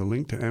find the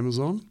link to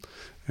Amazon,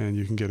 and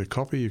you can get a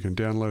copy. You can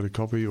download a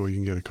copy, or you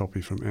can get a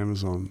copy from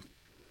Amazon.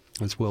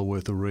 It's well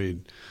worth a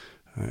read.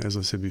 As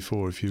I said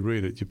before, if you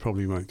read it, you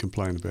probably won't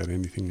complain about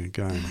anything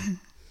again.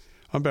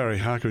 I'm Barry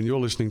Harker, and you're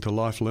listening to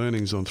Life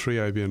Learnings on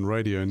 3ABN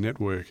Radio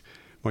Network.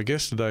 My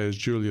guest today is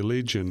Julia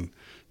Legion.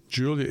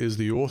 Julia is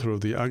the author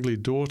of The Ugly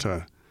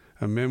Daughter,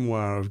 a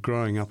memoir of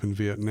growing up in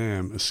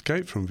Vietnam,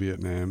 escape from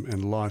Vietnam,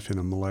 and life in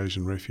a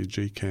Malaysian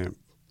refugee camp.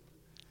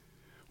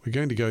 We're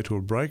going to go to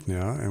a break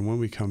now, and when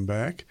we come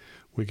back,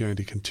 we're going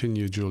to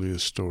continue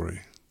Julia's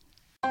story.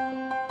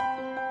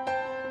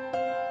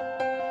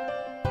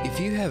 If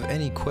you have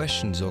any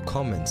questions or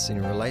comments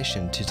in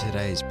relation to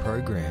today's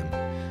program,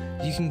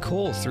 you can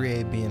call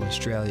 3ABN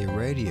Australia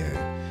Radio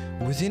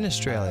within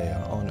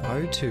Australia on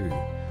 02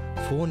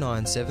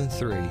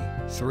 4973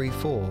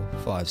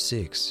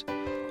 3456,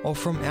 or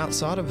from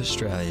outside of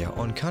Australia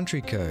on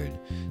country code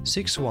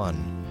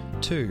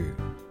 612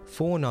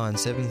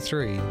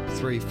 4973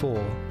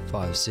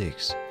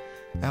 3456.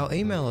 Our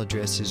email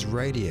address is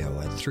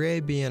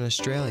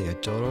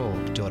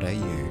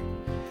radio@3abnaustralia.org.au.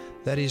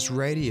 That is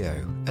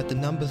radio at the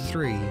number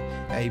 3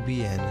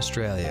 ABN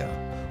Australia,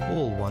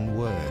 all one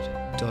word,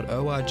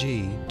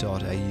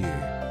 .org.au.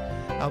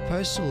 Our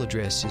postal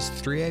address is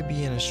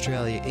 3ABN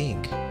Australia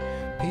Inc.,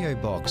 PO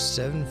Box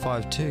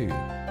 752,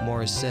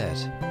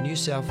 Morisset, New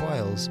South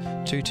Wales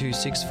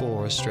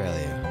 2264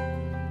 Australia.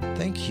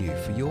 Thank you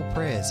for your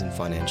prayers and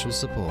financial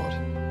support.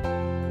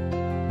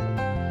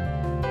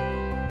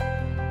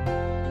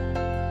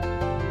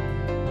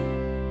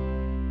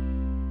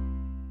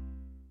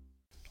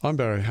 I'm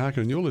Barry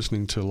Harker, and you're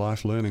listening to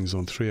Life Learnings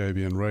on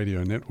 3ABN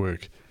Radio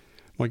Network.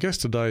 My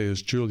guest today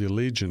is Julia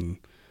Legion.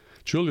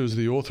 Julia is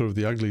the author of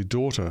The Ugly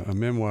Daughter, a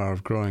memoir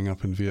of growing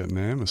up in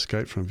Vietnam,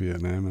 escape from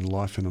Vietnam, and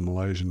life in a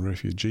Malaysian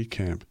refugee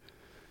camp.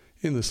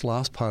 In this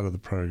last part of the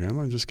program,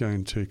 I'm just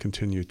going to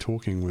continue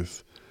talking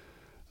with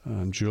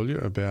Julia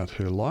about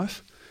her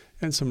life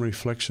and some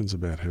reflections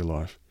about her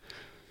life.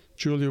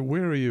 Julia,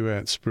 where are you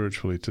at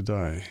spiritually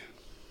today?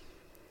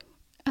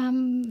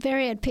 I'm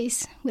very at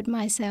peace with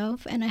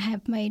myself, and I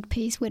have made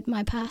peace with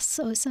my past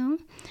also.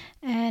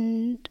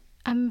 And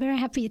I'm very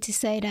happy to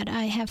say that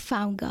I have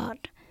found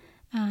God.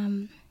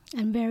 I'm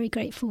very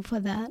grateful for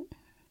that.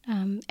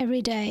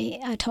 Every day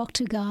I talk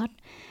to God,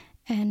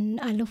 and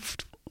I look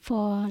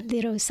for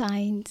little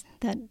signs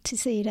to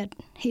see that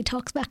He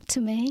talks back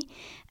to me.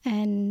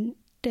 And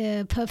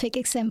the perfect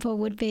example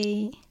would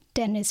be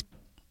Dennis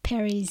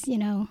Perry's,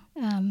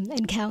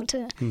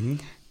 encounter. Mm-hmm.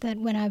 That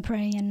when I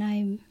pray, and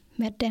I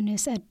met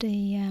Dennis at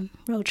the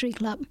Rotary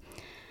Club.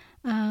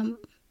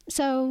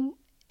 So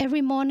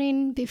every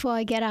morning before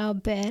I get out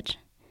of bed,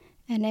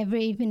 and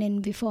every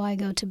evening before I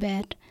go to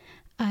bed,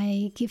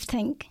 I give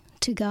thanks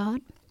to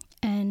God,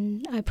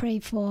 and I pray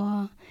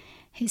for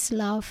His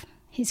love,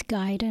 His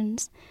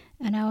guidance,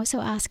 and I also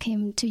ask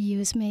Him to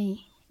use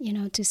me,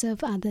 to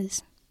serve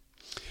others.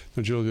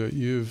 Now, Julia,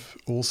 you've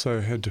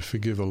also had to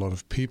forgive a lot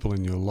of people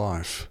in your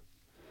life,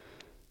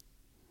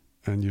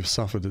 and you've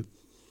suffered at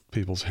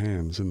people's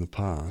hands in the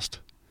past.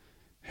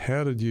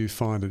 How did you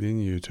find it in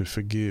you to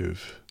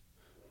forgive?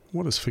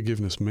 What does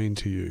forgiveness mean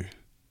to you?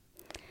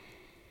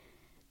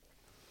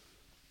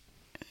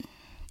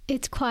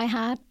 It's quite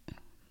hard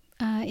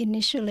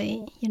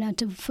initially,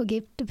 to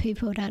forgive the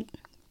people that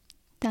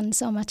done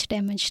so much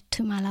damage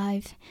to my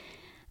life.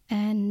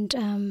 And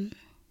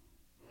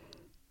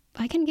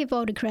I can give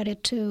all the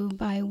credit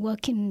by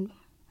working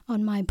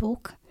on my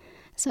book.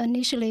 So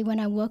initially when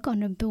I work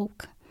on a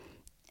book,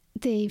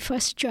 the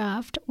first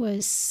draft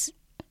was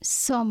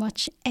so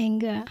much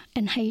anger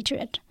and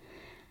hatred.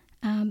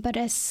 But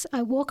as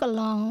I walk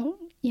along,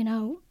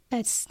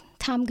 as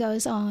time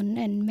goes on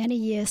and many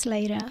years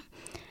later,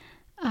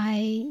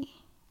 I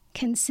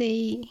can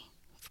see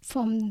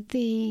from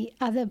the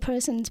other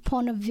person's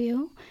point of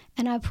view,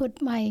 and I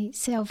put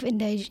myself in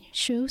their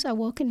shoes, I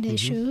walk in their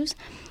shoes,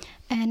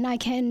 and I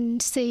can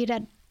see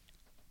that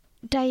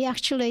they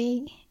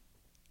actually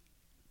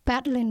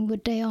battling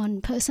with their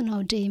own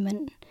personal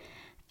demon,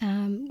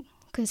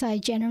 because I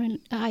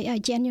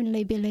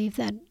genuinely believe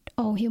that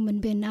all human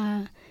beings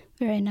are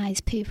very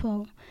nice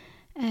people,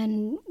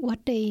 and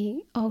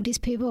all these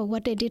people,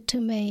 what they did to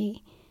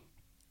me,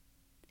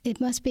 it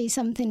must be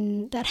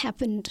something that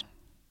happened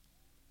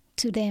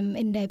to them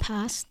in their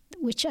past,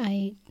 which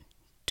I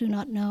do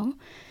not know.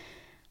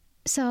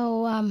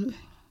 So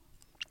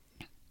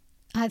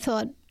I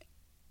thought,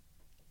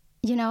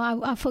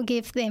 I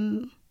forgive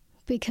them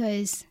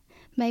because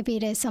maybe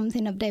there's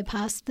something of their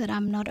past that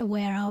I'm not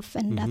aware of,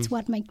 and that's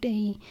what makes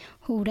them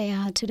who they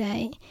are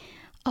today.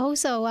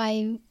 Also,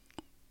 I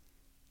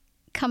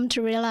come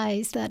to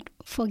realize that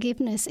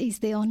forgiveness is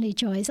the only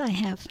choice I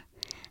have.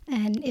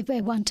 And if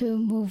I want to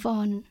move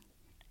on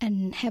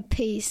and have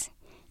peace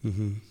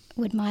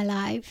with my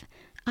life,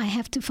 I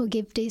have to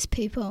forgive these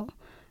people,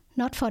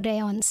 not for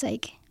their own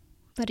sake,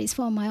 but it's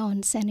for my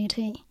own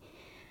sanity.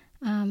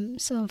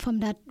 So from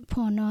that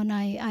point on,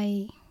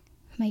 I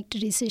make the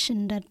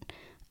decision that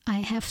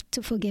I have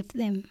to forgive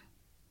them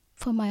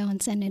for my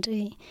own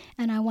sanity,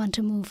 and I want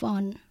to move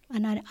on,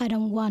 and I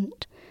don't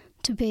want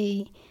to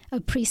be a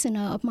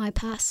prisoner of my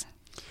past.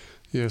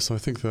 Yes, I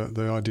think that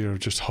the idea of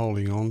just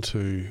holding on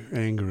to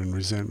anger and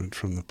resentment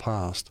from the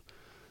past,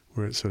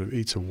 where it sort of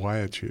eats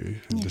away at you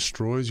and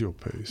destroys your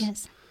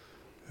peace,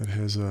 it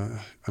has an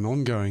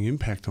ongoing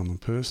impact on the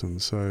person.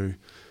 So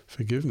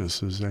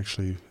forgiveness is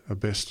actually a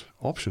best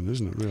option,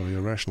 isn't it, really?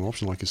 A rational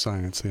option. Like you're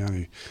saying, it's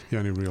the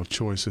only real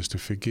choice is to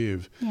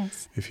forgive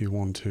if you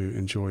want to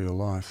enjoy your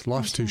life.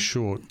 Life's too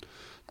short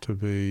to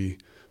be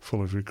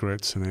full of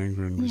regrets and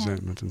anger and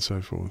resentment and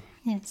so forth.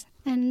 Yes.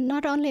 And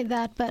not only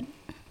that, but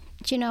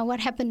what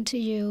happened to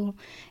you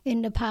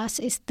in the past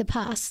is the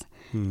past.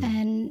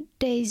 And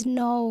there is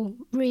no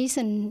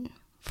reason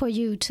for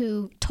you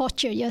to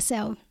torture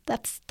yourself.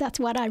 That's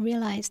what I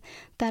realized,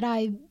 that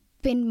I've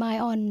been my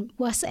own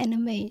worst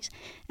enemies.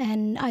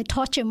 And I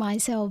torture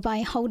myself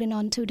by holding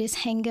on to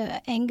this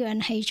anger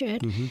and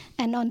hatred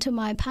and onto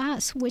my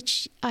past,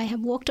 which I have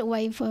walked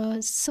away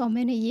for so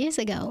many years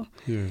ago.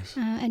 Yes.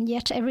 And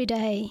yet every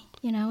day,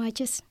 I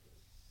just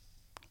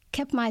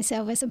kept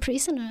myself as a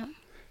prisoner.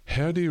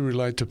 How do you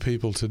relate to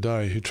people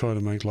today who try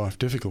to make life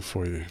difficult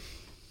for you?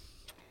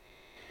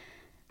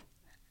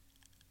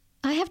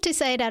 I have to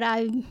say that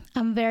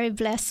I'm very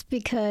blessed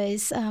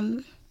because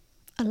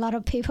a lot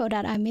of people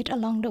that I meet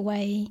along the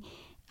way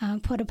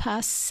for the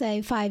past,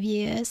 say, 5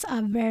 years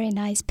are very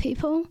nice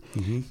people,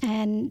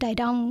 and they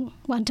don't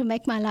want to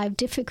make my life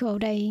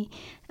difficult. They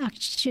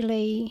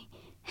actually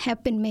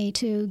helping me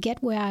to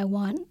get where I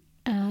want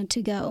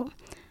to go.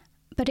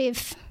 But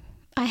if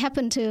I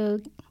happen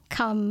to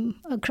come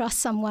across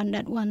someone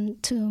that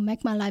want to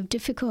make my life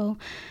difficult,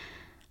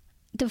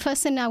 the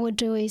first thing I would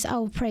do is I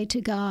would pray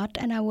to God,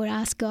 and I would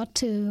ask God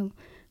to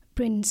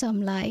bring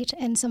some light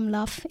and some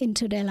love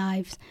into their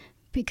lives.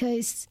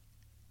 Because,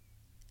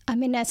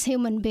 as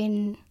human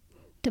beings,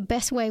 the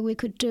best way we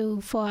could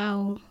do for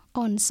our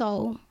own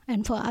soul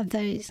and for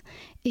others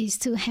is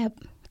to help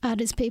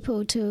others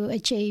people to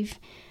achieve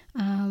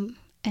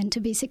and to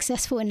be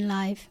successful in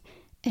life.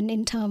 And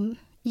in turn,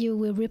 you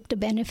will reap the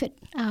benefit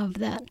of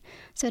that.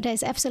 So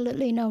there's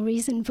absolutely no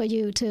reason for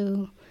you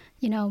to,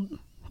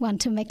 want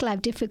to make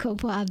life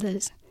difficult for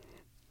others.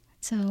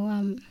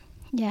 So,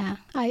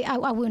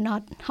 I will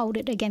not hold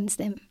it against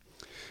them.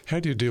 How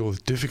do you deal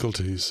with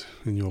difficulties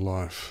in your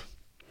life?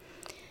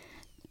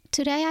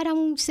 Today, I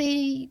don't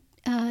see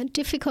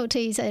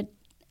difficulties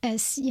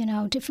as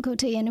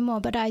difficulty anymore,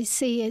 but I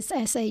see it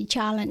as a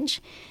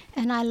challenge.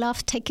 And I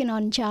love taking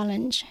on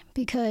challenge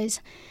because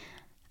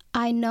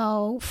I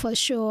know for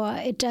sure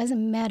it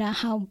doesn't matter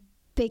how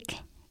big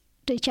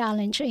the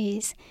challenge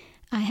is,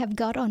 I have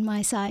God on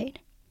my side.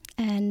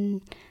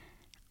 And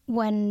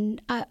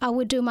when I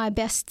would do my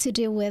best to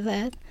deal with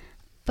it,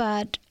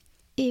 but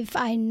if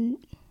I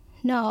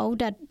know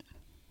that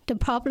the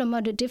problem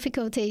or the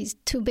difficulty is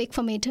too big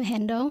for me to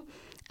handle,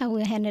 I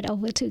will hand it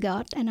over to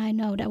God, and I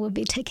know that will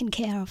be taken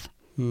care of.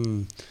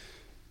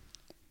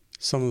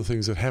 Some of the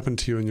things that happened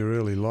to you in your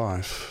early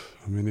life,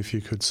 if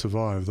you could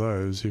survive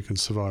those, you can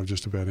survive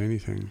just about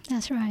anything.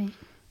 That's right.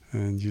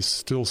 And you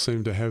still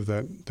seem to have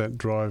that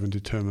drive and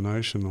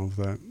determination of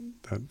that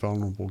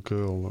vulnerable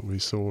girl that we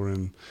saw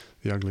in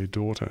The Ugly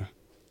Daughter.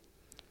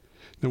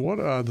 Now, what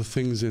are the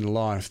things in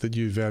life that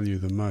you value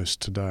the most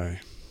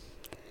today?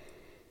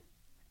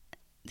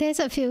 There's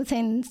a few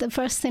things. The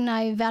first thing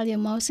I value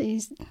most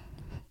is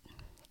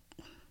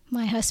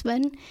my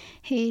husband.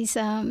 He's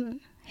the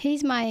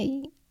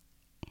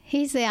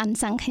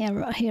unsung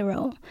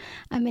hero.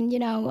 A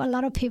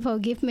lot of people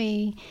give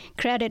me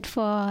credit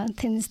for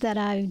things that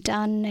I've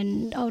done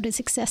and all the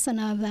success and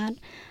all that.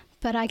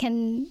 But I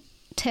can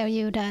tell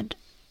you that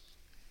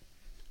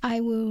I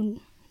will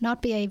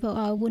not be able,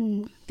 or I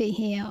wouldn't be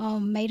here or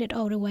made it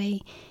all the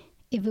way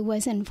if it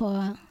wasn't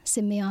for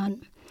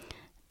Simeon.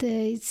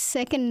 The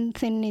second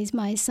thing is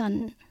my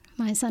son.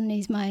 My son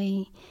is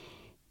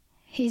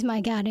he's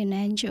my guardian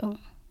angel.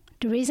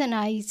 The reason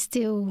I'm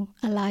still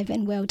alive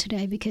and well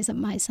today because of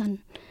my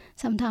son.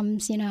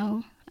 Sometimes,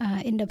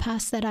 in the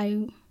past that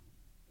I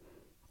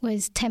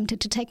was tempted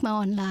to take my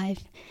own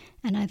life,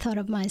 and I thought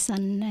of my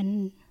son,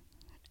 and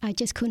I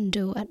just couldn't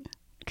do it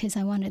because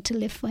I wanted to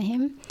live for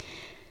him.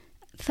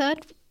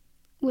 Third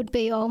would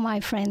be all my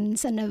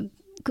friends and the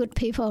good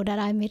people that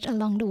I met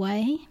along the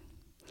way.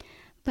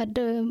 But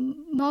the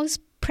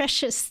most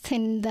precious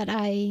thing that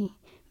I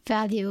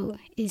value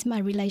is my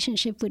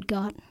relationship with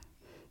God,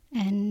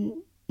 and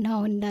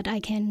knowing that I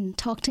can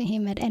talk to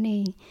him at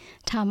any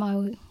time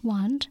I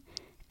want,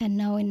 and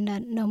knowing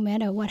that no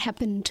matter what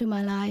happened to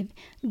my life,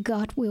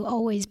 God will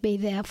always be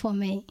there for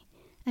me.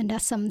 And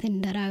that's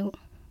something that I,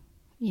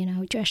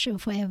 treasure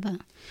forever.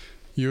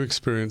 You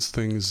experienced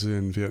things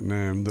in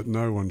Vietnam that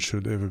no one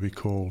should ever be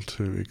called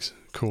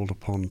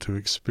upon to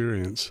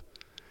experience.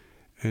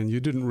 And you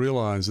didn't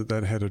realise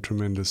that had a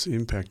tremendous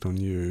impact on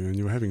you, and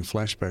you were having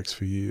flashbacks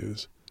for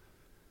years.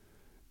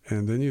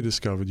 And then you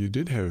discovered you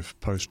did have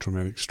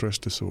post-traumatic stress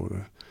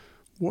disorder.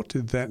 What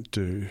did that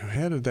do?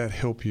 How did that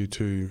help you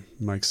to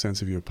make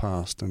sense of your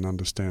past and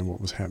understand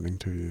what was happening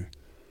to you?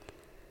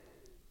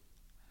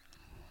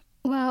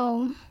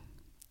 Well,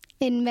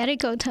 in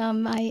medical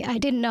terms, I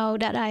didn't know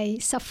that I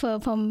suffer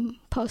from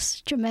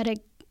post-traumatic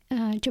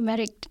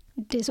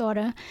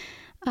disorder.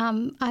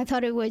 I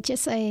thought it was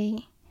just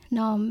a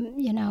norm,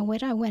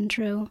 what I went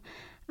through.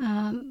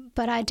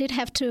 But I did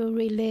have to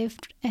relive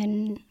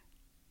and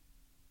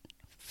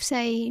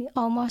say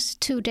almost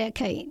 2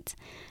 decades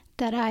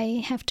that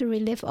I have to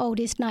relive all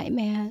these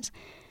nightmares.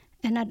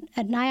 And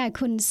at night I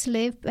couldn't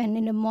sleep, and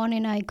in the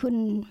morning I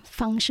couldn't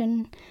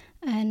function.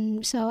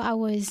 And so I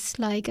was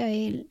like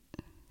a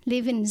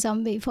living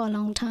zombie for a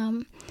long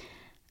time.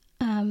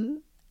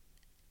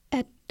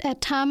 At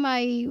time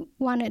I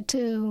wanted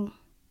to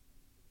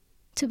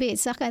be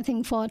exact, I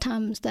think 4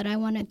 times that I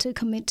wanted to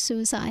commit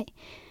suicide.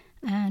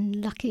 And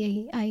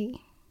luckily I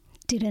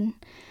didn't.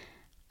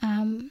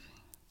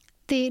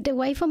 The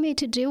way for me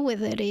to deal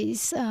with it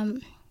is,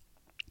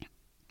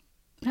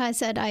 I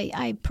said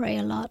I pray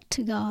a lot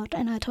to God,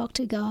 and I talk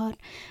to God,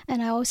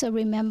 and I also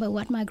remember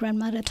what my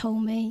grandmother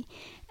told me,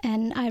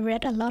 and I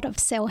read a lot of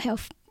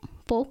self-help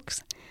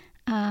books.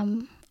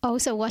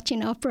 Also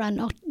watching Oprah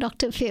and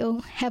Dr.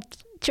 Phil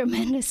helped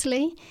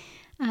tremendously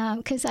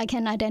because I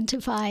can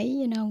identify,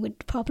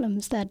 with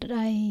problems that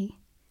I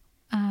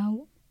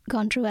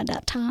gone through at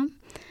that time.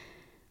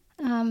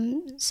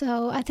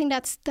 So I think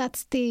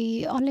that's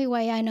the only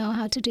way I know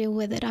how to deal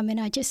with it. I mean,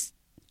 I just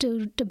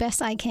do the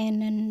best I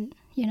can, and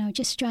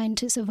just trying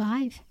to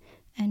survive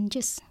and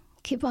just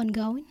keep on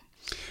going.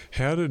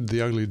 How did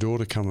The Ugly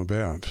Daughter come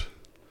about?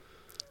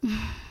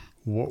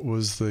 What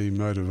was the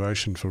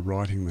motivation for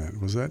writing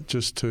that? Was that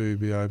just to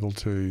be able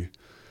to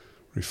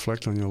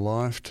reflect on your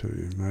life,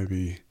 to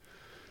maybe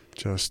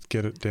just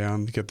get it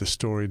down, get the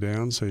story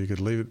down so you could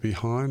leave it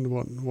behind?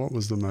 What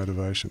was the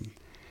motivation?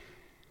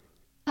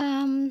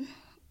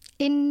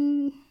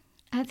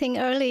 I think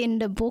early in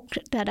the book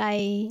that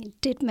I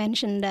did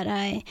mention that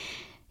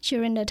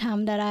during the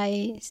time that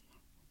I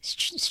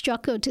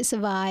struggled to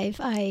survive,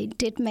 I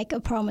did make a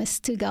promise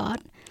to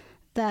God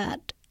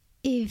that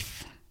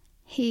if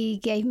He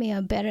gave me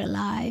a better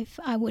life,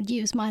 I would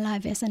use my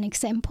life as an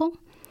example.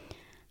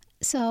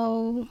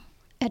 So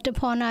at the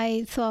point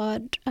I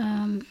thought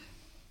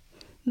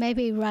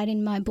maybe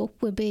writing my book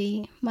would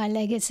be my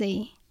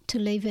legacy, to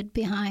leave it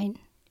behind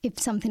if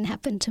something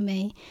happened to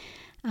me.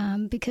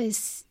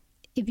 Because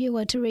if you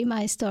were to read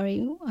my story,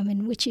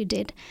 which you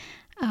did,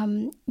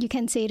 you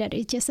can see that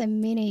it's just a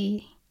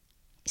mini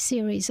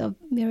series of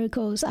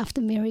miracles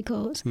after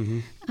miracles.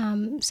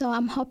 Mm-hmm. So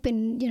I'm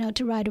hoping,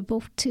 to write a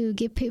book to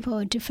give people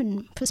a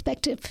different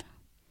perspective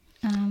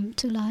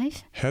to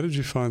life. How did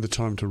you find the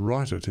time to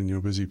write it in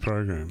your busy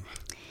program?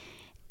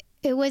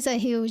 It was a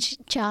huge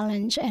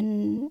challenge,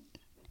 and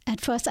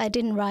at first I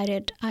didn't write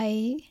it.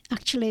 I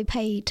actually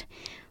paid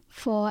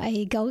for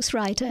a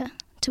ghostwriter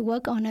to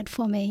work on it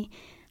for me.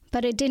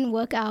 But it didn't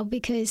work out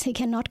because he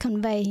cannot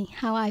convey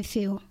how I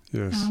feel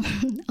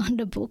on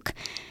the book.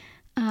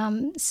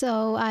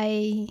 So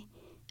I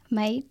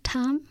made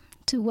time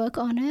to work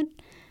on it,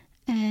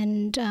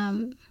 and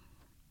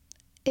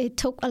it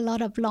took a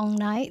lot of long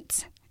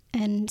nights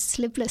and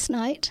sleepless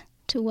nights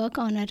to work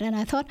on it. And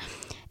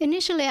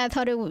initially I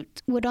thought it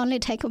would only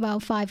take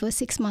about 5 or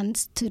 6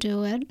 months to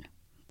do it,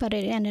 but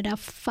it ended up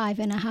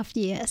 5.5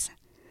 years.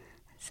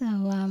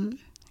 So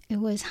it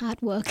was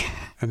hard work.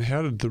 And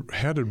how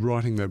did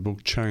writing that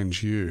book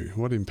change you?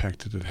 What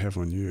impact did it have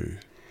on you?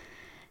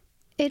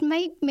 It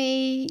made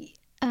me,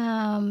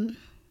 I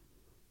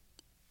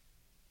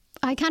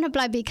kind of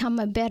become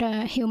a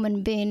better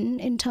human being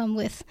in terms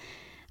with,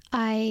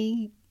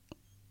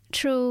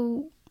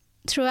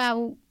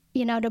 throughout,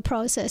 the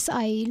process,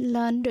 I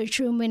learned the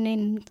true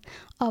meaning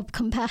of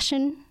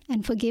compassion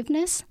and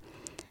forgiveness.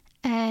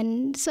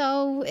 And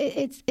so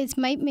it's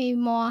made me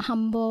more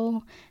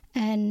humble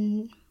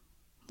and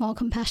more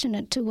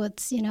compassionate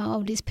towards,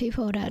 all these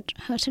people that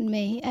hurted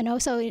me, and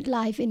also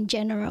life in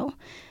general.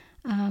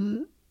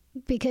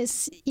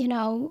 Because,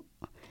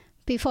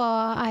 before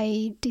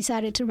I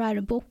decided to write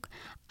a book,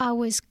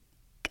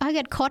 I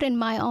got caught in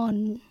my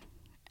own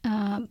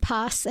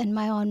past and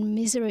my own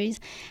miseries,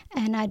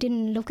 and I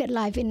didn't look at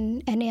life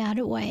in any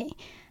other way.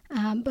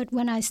 But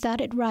when I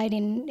started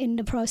writing, in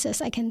the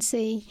process, I can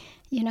see,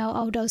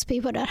 all those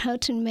people that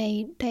hurted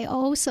me, they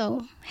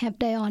also have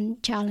their own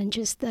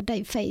challenges that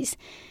they face.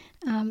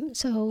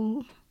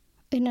 So,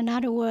 in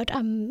another word,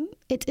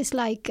 it's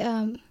like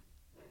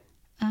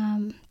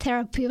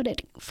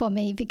therapeutic for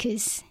me,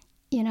 because,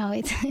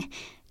 it's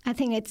I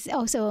think it's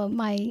also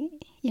my,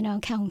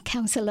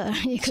 counselor,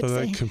 you could say. So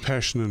that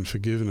compassion and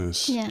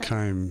forgiveness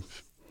came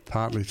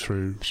partly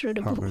through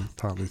the book.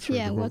 Partly through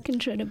the book. Yeah, working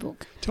through the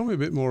book. Tell me a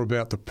bit more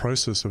about the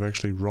process of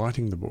actually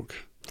writing the book.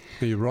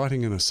 Now, you're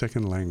writing in a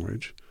second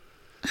language.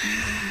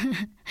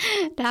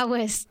 That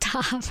was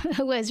tough.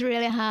 It was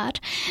really hard.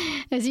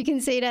 As you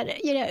can see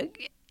that,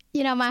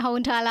 my whole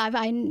entire life,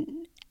 I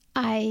mean,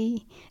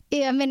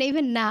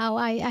 even now,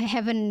 I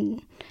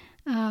haven't,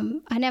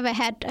 I never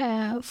had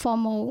a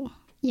formal,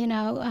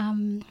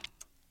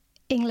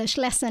 English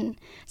lesson.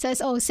 So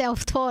it's all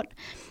self-taught.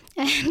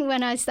 And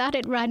when I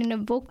started writing a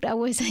book, that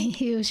was a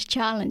huge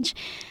challenge,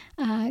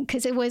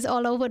 because it was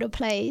all over the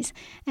place.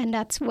 And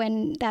that's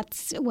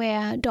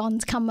where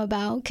Dawn's come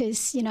about,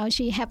 because,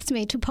 she helps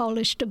me to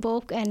polish the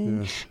book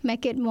and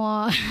make it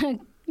more,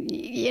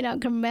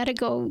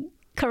 grammatical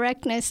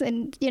correctness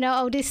and,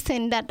 all this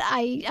thing that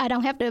I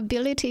don't have the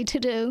ability to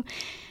do.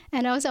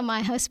 And also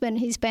my husband,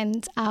 he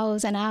spends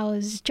hours and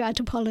hours trying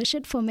to polish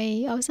it for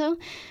me also.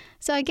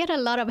 So I get a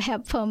lot of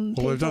help from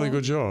people. Well, they've done a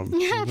good job.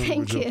 Yeah,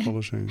 thank you.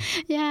 Polishing.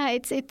 Yeah,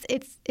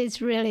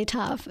 it's really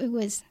tough. It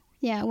was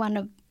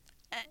one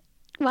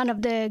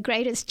of the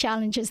greatest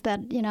challenges that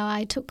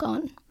I took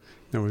on.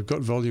 Now we've got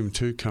volume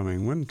 2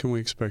 coming. When can we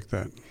expect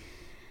that?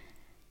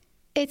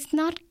 It's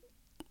not.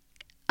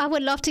 I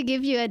would love to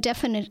give you a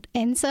definite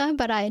answer,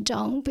 but I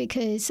don't,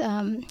 because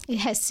it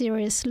has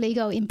serious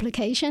legal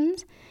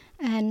implications,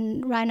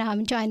 and right now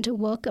I'm trying to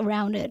work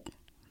around it,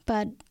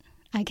 but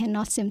I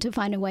cannot seem to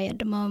find a way at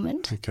the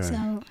moment. Okay.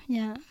 So,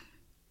 yeah.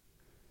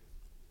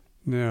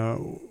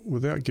 Now,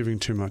 without giving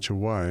too much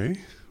away,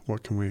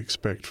 what can we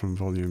expect from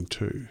Volume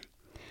 2?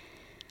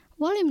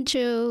 Volume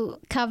 2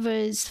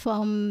 covers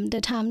from the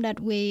time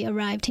that we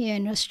arrived here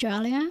in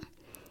Australia,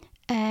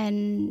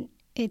 and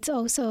it's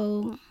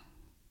also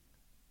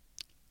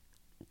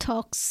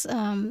talks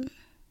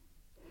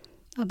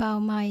about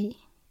my,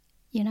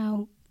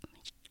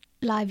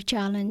 life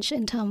challenge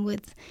in terms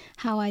with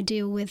how I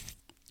deal with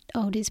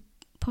all this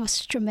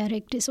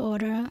post-traumatic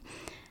disorder,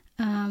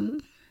 my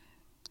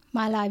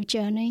life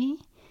journey,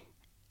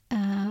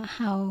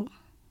 how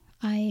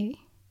I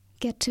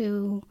get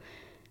to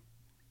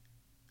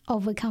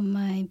overcome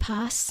my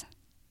past,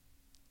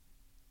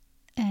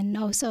 and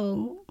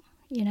also,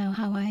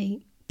 how I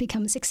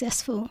become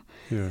successful.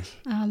 Yes.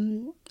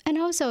 And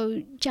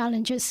also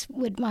challenges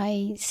with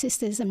my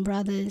sisters and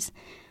brothers.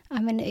 I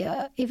mean,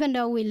 even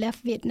though we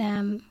left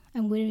Vietnam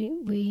and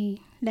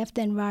we left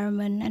the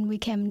environment and we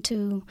came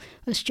to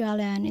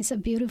Australia, and it's a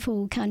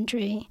beautiful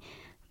country,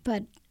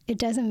 but it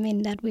doesn't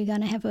mean that we're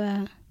going to have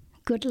a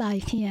good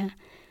life here,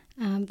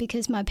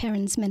 because my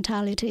parents'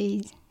 mentality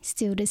is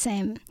still the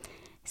same.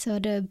 So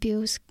the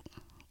abuse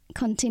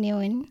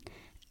continuing,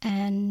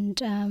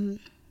 and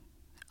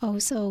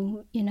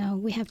also,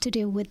 we have to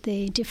deal with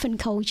the different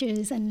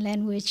cultures and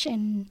language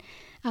and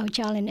our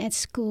challenge at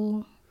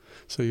school.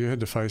 So you had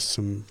to face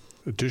some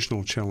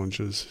additional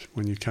challenges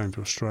when you came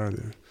to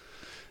Australia,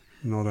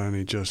 not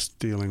only just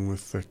dealing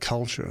with the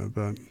culture,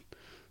 but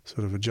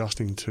sort of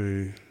adjusting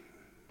to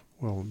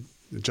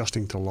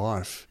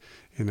life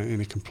in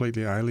a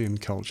completely alien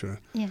culture.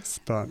 Yes.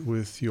 But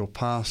with your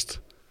past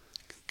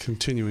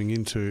continuing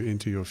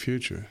into your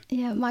future.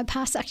 Yeah, my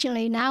past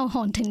actually now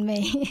haunting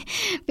me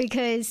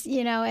because,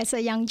 as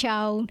a young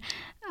child,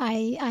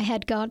 I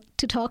had God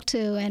to talk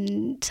to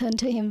and turn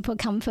to Him for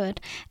comfort.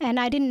 And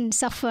I didn't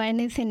suffer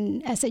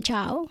anything as a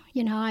child.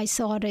 I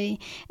saw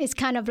it's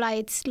kind of like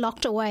it's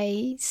locked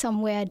away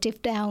somewhere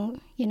deep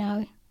down,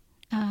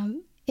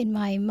 in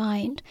my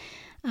mind.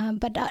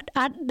 But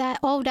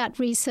all that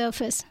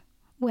resurfaced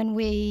when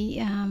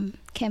we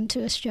came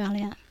to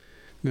Australia.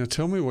 Now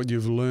tell me what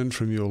you've learned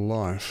from your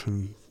life.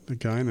 And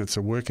again, it's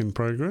a work in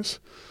progress.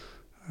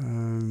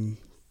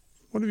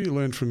 What have you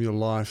learned from your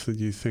life that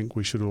you think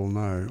we should all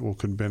know or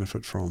can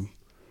benefit from?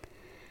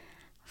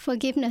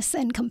 Forgiveness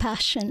and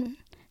compassion.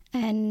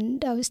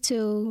 And those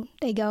two,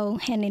 they go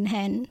hand in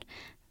hand.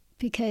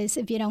 Because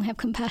if you don't have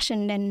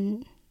compassion,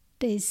 then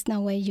there's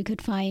no way you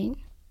could find,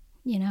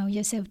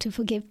 yourself to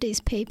forgive these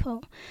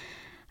people.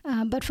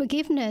 But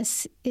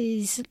forgiveness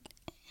is,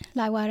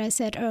 like what I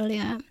said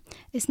earlier,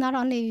 it's not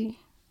only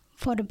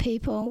for the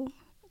people,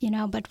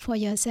 but for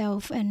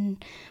yourself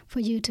and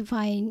for you to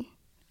find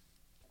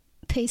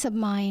peace of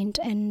mind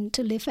and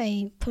to live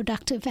a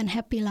productive and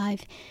happy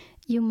life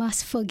you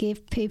must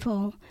forgive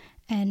people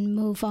and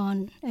move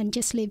on and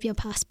just leave your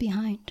past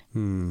behind.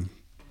 Now,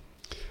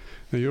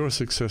 you're a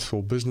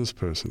successful business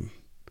person.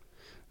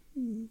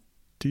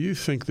 Do you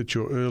think that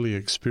your early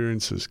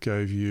experiences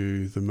gave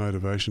you the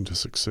motivation to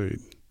succeed?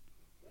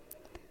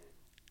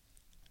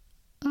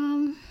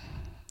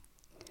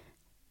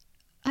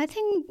 I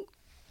think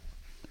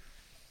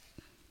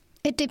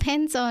it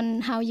depends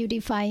on how you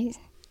define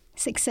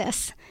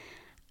success.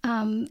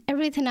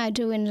 Everything I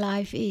do in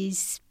life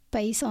is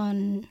based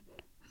on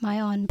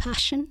my own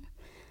passion.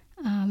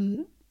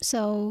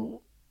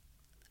 So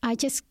I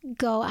just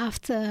go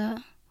after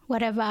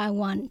whatever I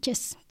want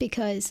just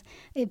because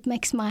it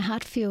makes my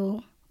heart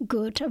feel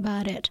good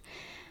about it.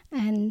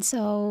 And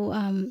so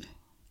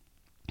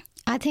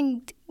I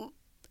think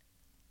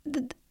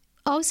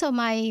also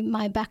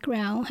my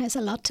background has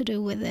a lot to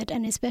do with it,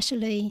 and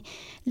especially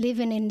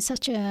living in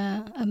such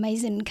an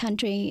amazing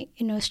country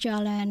in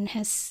Australia and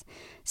has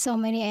so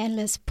many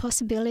endless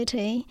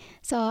possibility.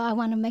 So I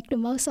want to make the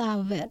most out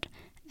of it.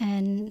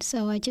 And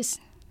so I just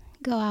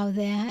go out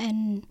there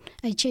and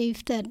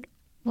achieve that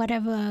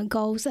whatever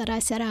goals that I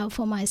set out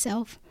for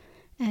myself.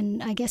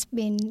 And I guess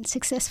being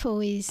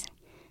successful is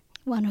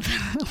one of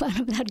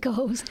that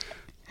goals.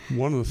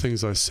 One of the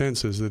things I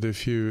sense is that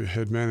if you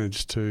had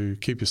managed to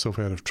keep yourself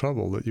out of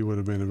trouble, that you would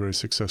have been a very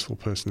successful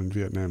person in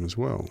Vietnam as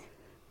well.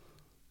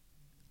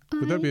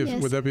 Would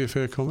that be a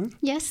fair comment?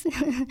 Yes,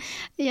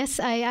 yes.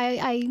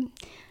 I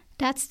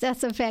that's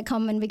a fair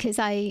comment, because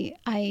I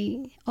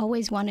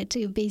always wanted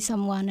to be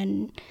someone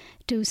and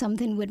do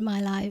something with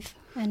my life,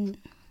 and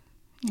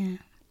yeah.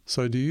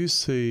 So, do you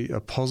see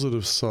a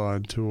positive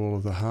side to all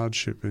of the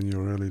hardship in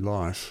your early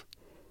life?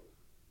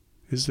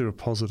 Is there a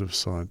positive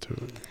side to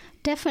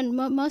it?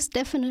 Most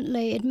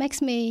definitely. It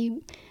makes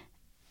me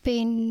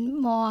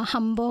being more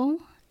humble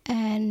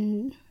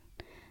and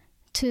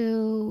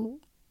to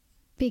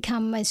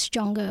become a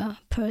stronger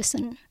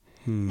person,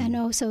 and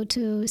also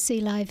to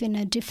see life in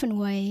a different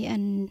way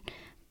and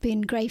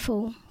being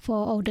grateful for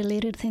all the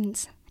little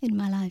things in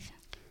my life.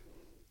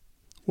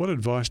 What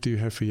advice do you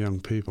have for young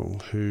people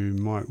who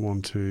might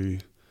want to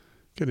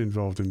get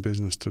involved in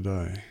business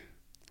today?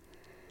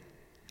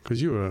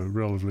 Because you were a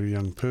relatively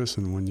young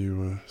person when you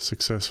were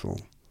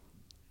successful.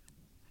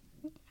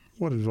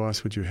 What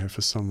advice would you have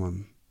for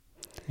someone?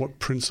 What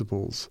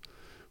principles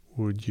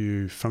would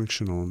you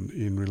function on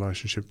in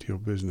relationship to your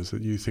business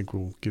that you think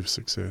will give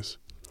success?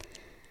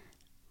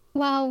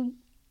 Well,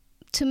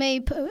 to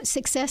me,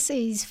 success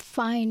is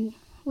find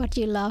what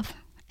you love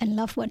and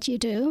love what you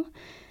do.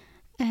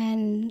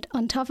 And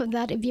on top of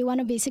that, if you want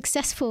to be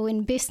successful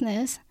in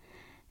business,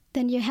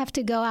 then you have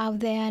to go out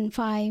there and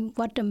find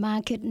what the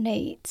market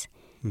needs,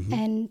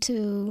 and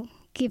to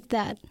give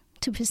that,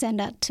 to present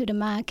that to the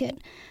market.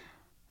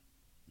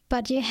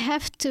 But you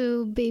have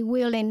to be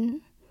willing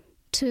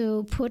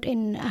to put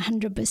in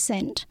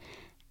 100%,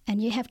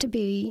 and you have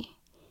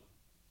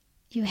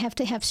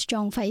to have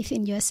strong faith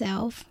in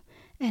yourself,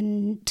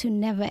 and to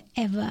never,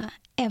 ever,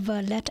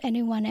 ever let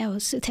anyone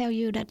else tell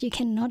you that you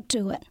cannot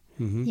do it.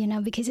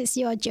 Because it's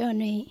your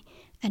journey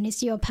and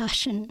it's your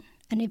passion.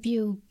 And if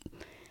you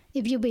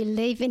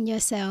believe in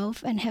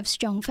yourself and have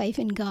strong faith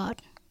in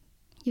God,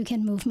 you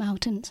can move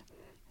mountains.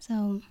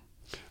 So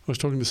I was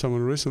talking to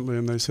someone recently,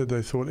 and they said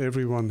they thought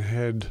everyone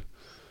had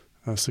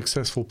a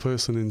successful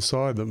person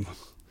inside them,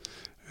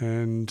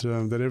 and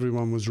that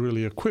everyone was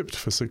really equipped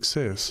for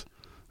success.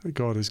 That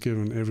God has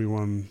given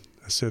everyone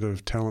a set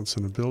of talents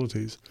and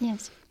abilities.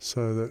 Yes.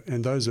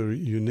 And those are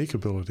unique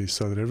abilities,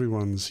 so that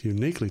everyone's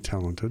uniquely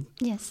talented.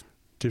 Yes.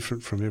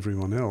 Different from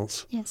everyone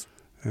else. Yes.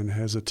 And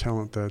has a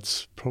talent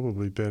that's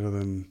probably better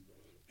than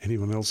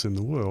anyone else in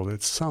the world.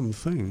 It's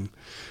something.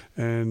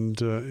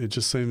 And it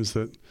just seems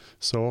that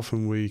so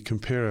often we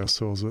compare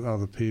ourselves with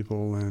other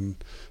people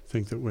and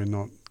think that we're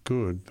not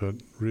good. But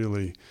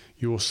really,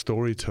 your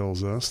story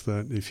tells us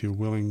that if you're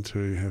willing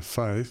to have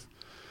faith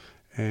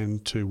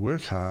and to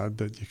work hard,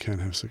 that you can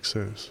have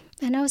success.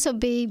 And also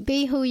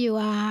be who you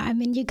are. I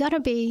mean, you got to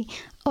be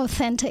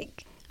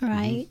authentic,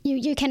 right?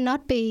 You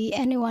cannot be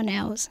anyone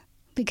else,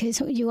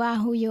 because you are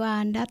who you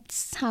are, and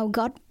that's how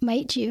God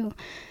made you.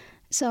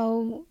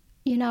 So,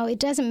 it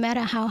doesn't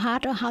matter how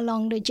hard or how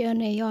long the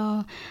journey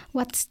or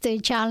what's the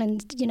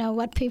challenge,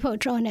 what people are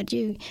throwing at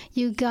you.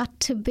 You got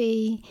to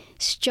be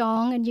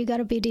strong, and you got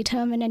to be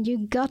determined, and you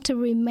got to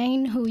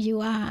remain who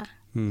you are.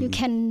 You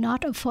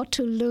cannot afford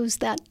to lose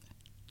that,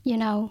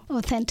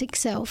 authentic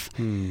self.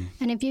 And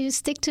if you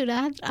stick to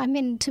that, I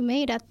mean, to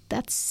me,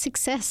 that's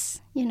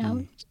success,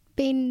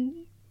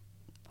 being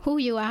who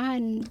you are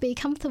and be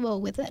comfortable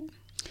with it.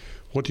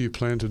 What do you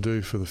plan to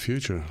do for the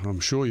future?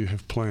 I'm sure you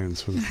have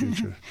plans for the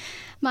future.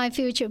 My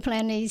future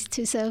plan is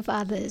to serve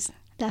others.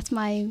 That's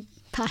my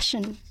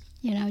passion,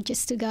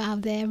 just to go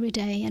out there every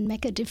day and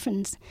make a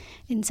difference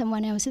in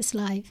someone else's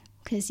life.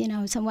 Because,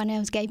 someone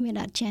else gave me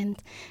that chance,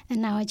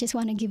 and now I just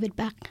want to give it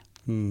back.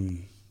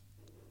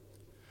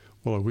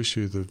 Well, I wish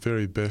you the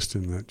very best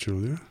in that,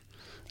 Julia.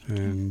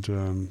 And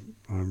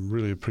I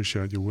really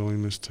appreciate your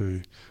willingness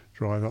to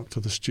drive up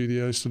to the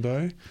studios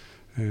today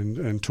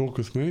and talk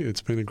with me.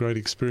 It's been a great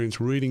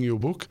experience reading your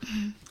book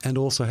and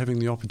also having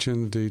the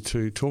opportunity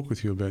to talk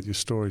with you about your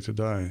story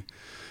today.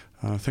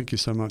 Thank you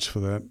so much for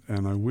that,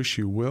 and I wish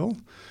you well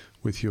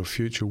with your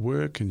future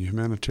work and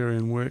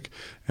humanitarian work,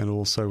 and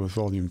also with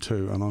Volume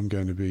 2. And I'm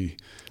going to be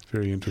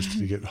very interested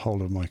to get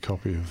hold of my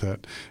copy of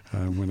that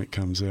when it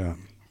comes out.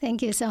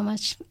 Thank you so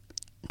much.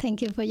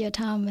 Thank you for your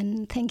time,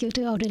 and thank you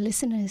to all the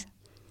listeners.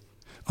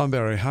 I'm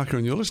Barry Harker,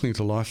 and you're listening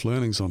to Life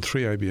Learnings on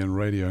 3ABN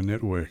Radio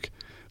Network.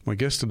 My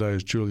guest today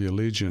is Julia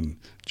Legion.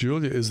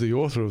 Julia is the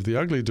author of The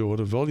Ugly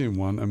Daughter, Volume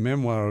 1, a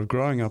memoir of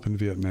growing up in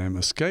Vietnam,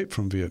 escape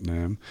from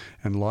Vietnam,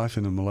 and life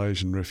in a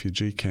Malaysian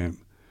refugee camp.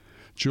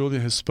 Julia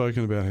has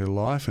spoken about her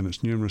life and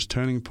its numerous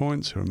turning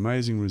points, her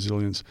amazing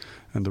resilience,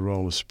 and the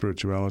role of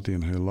spirituality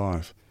in her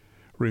life.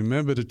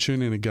 Remember to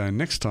tune in again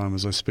next time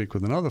as I speak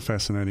with another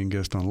fascinating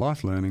guest on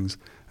Life Learnings.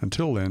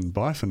 Until then,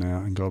 bye for now,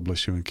 and God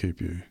bless you and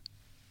keep you.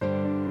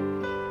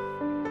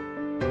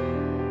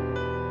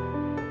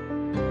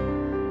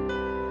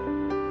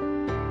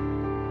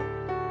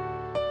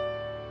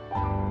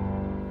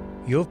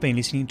 You've been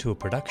listening to a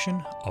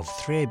production of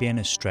 3ABN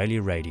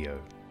Australia Radio.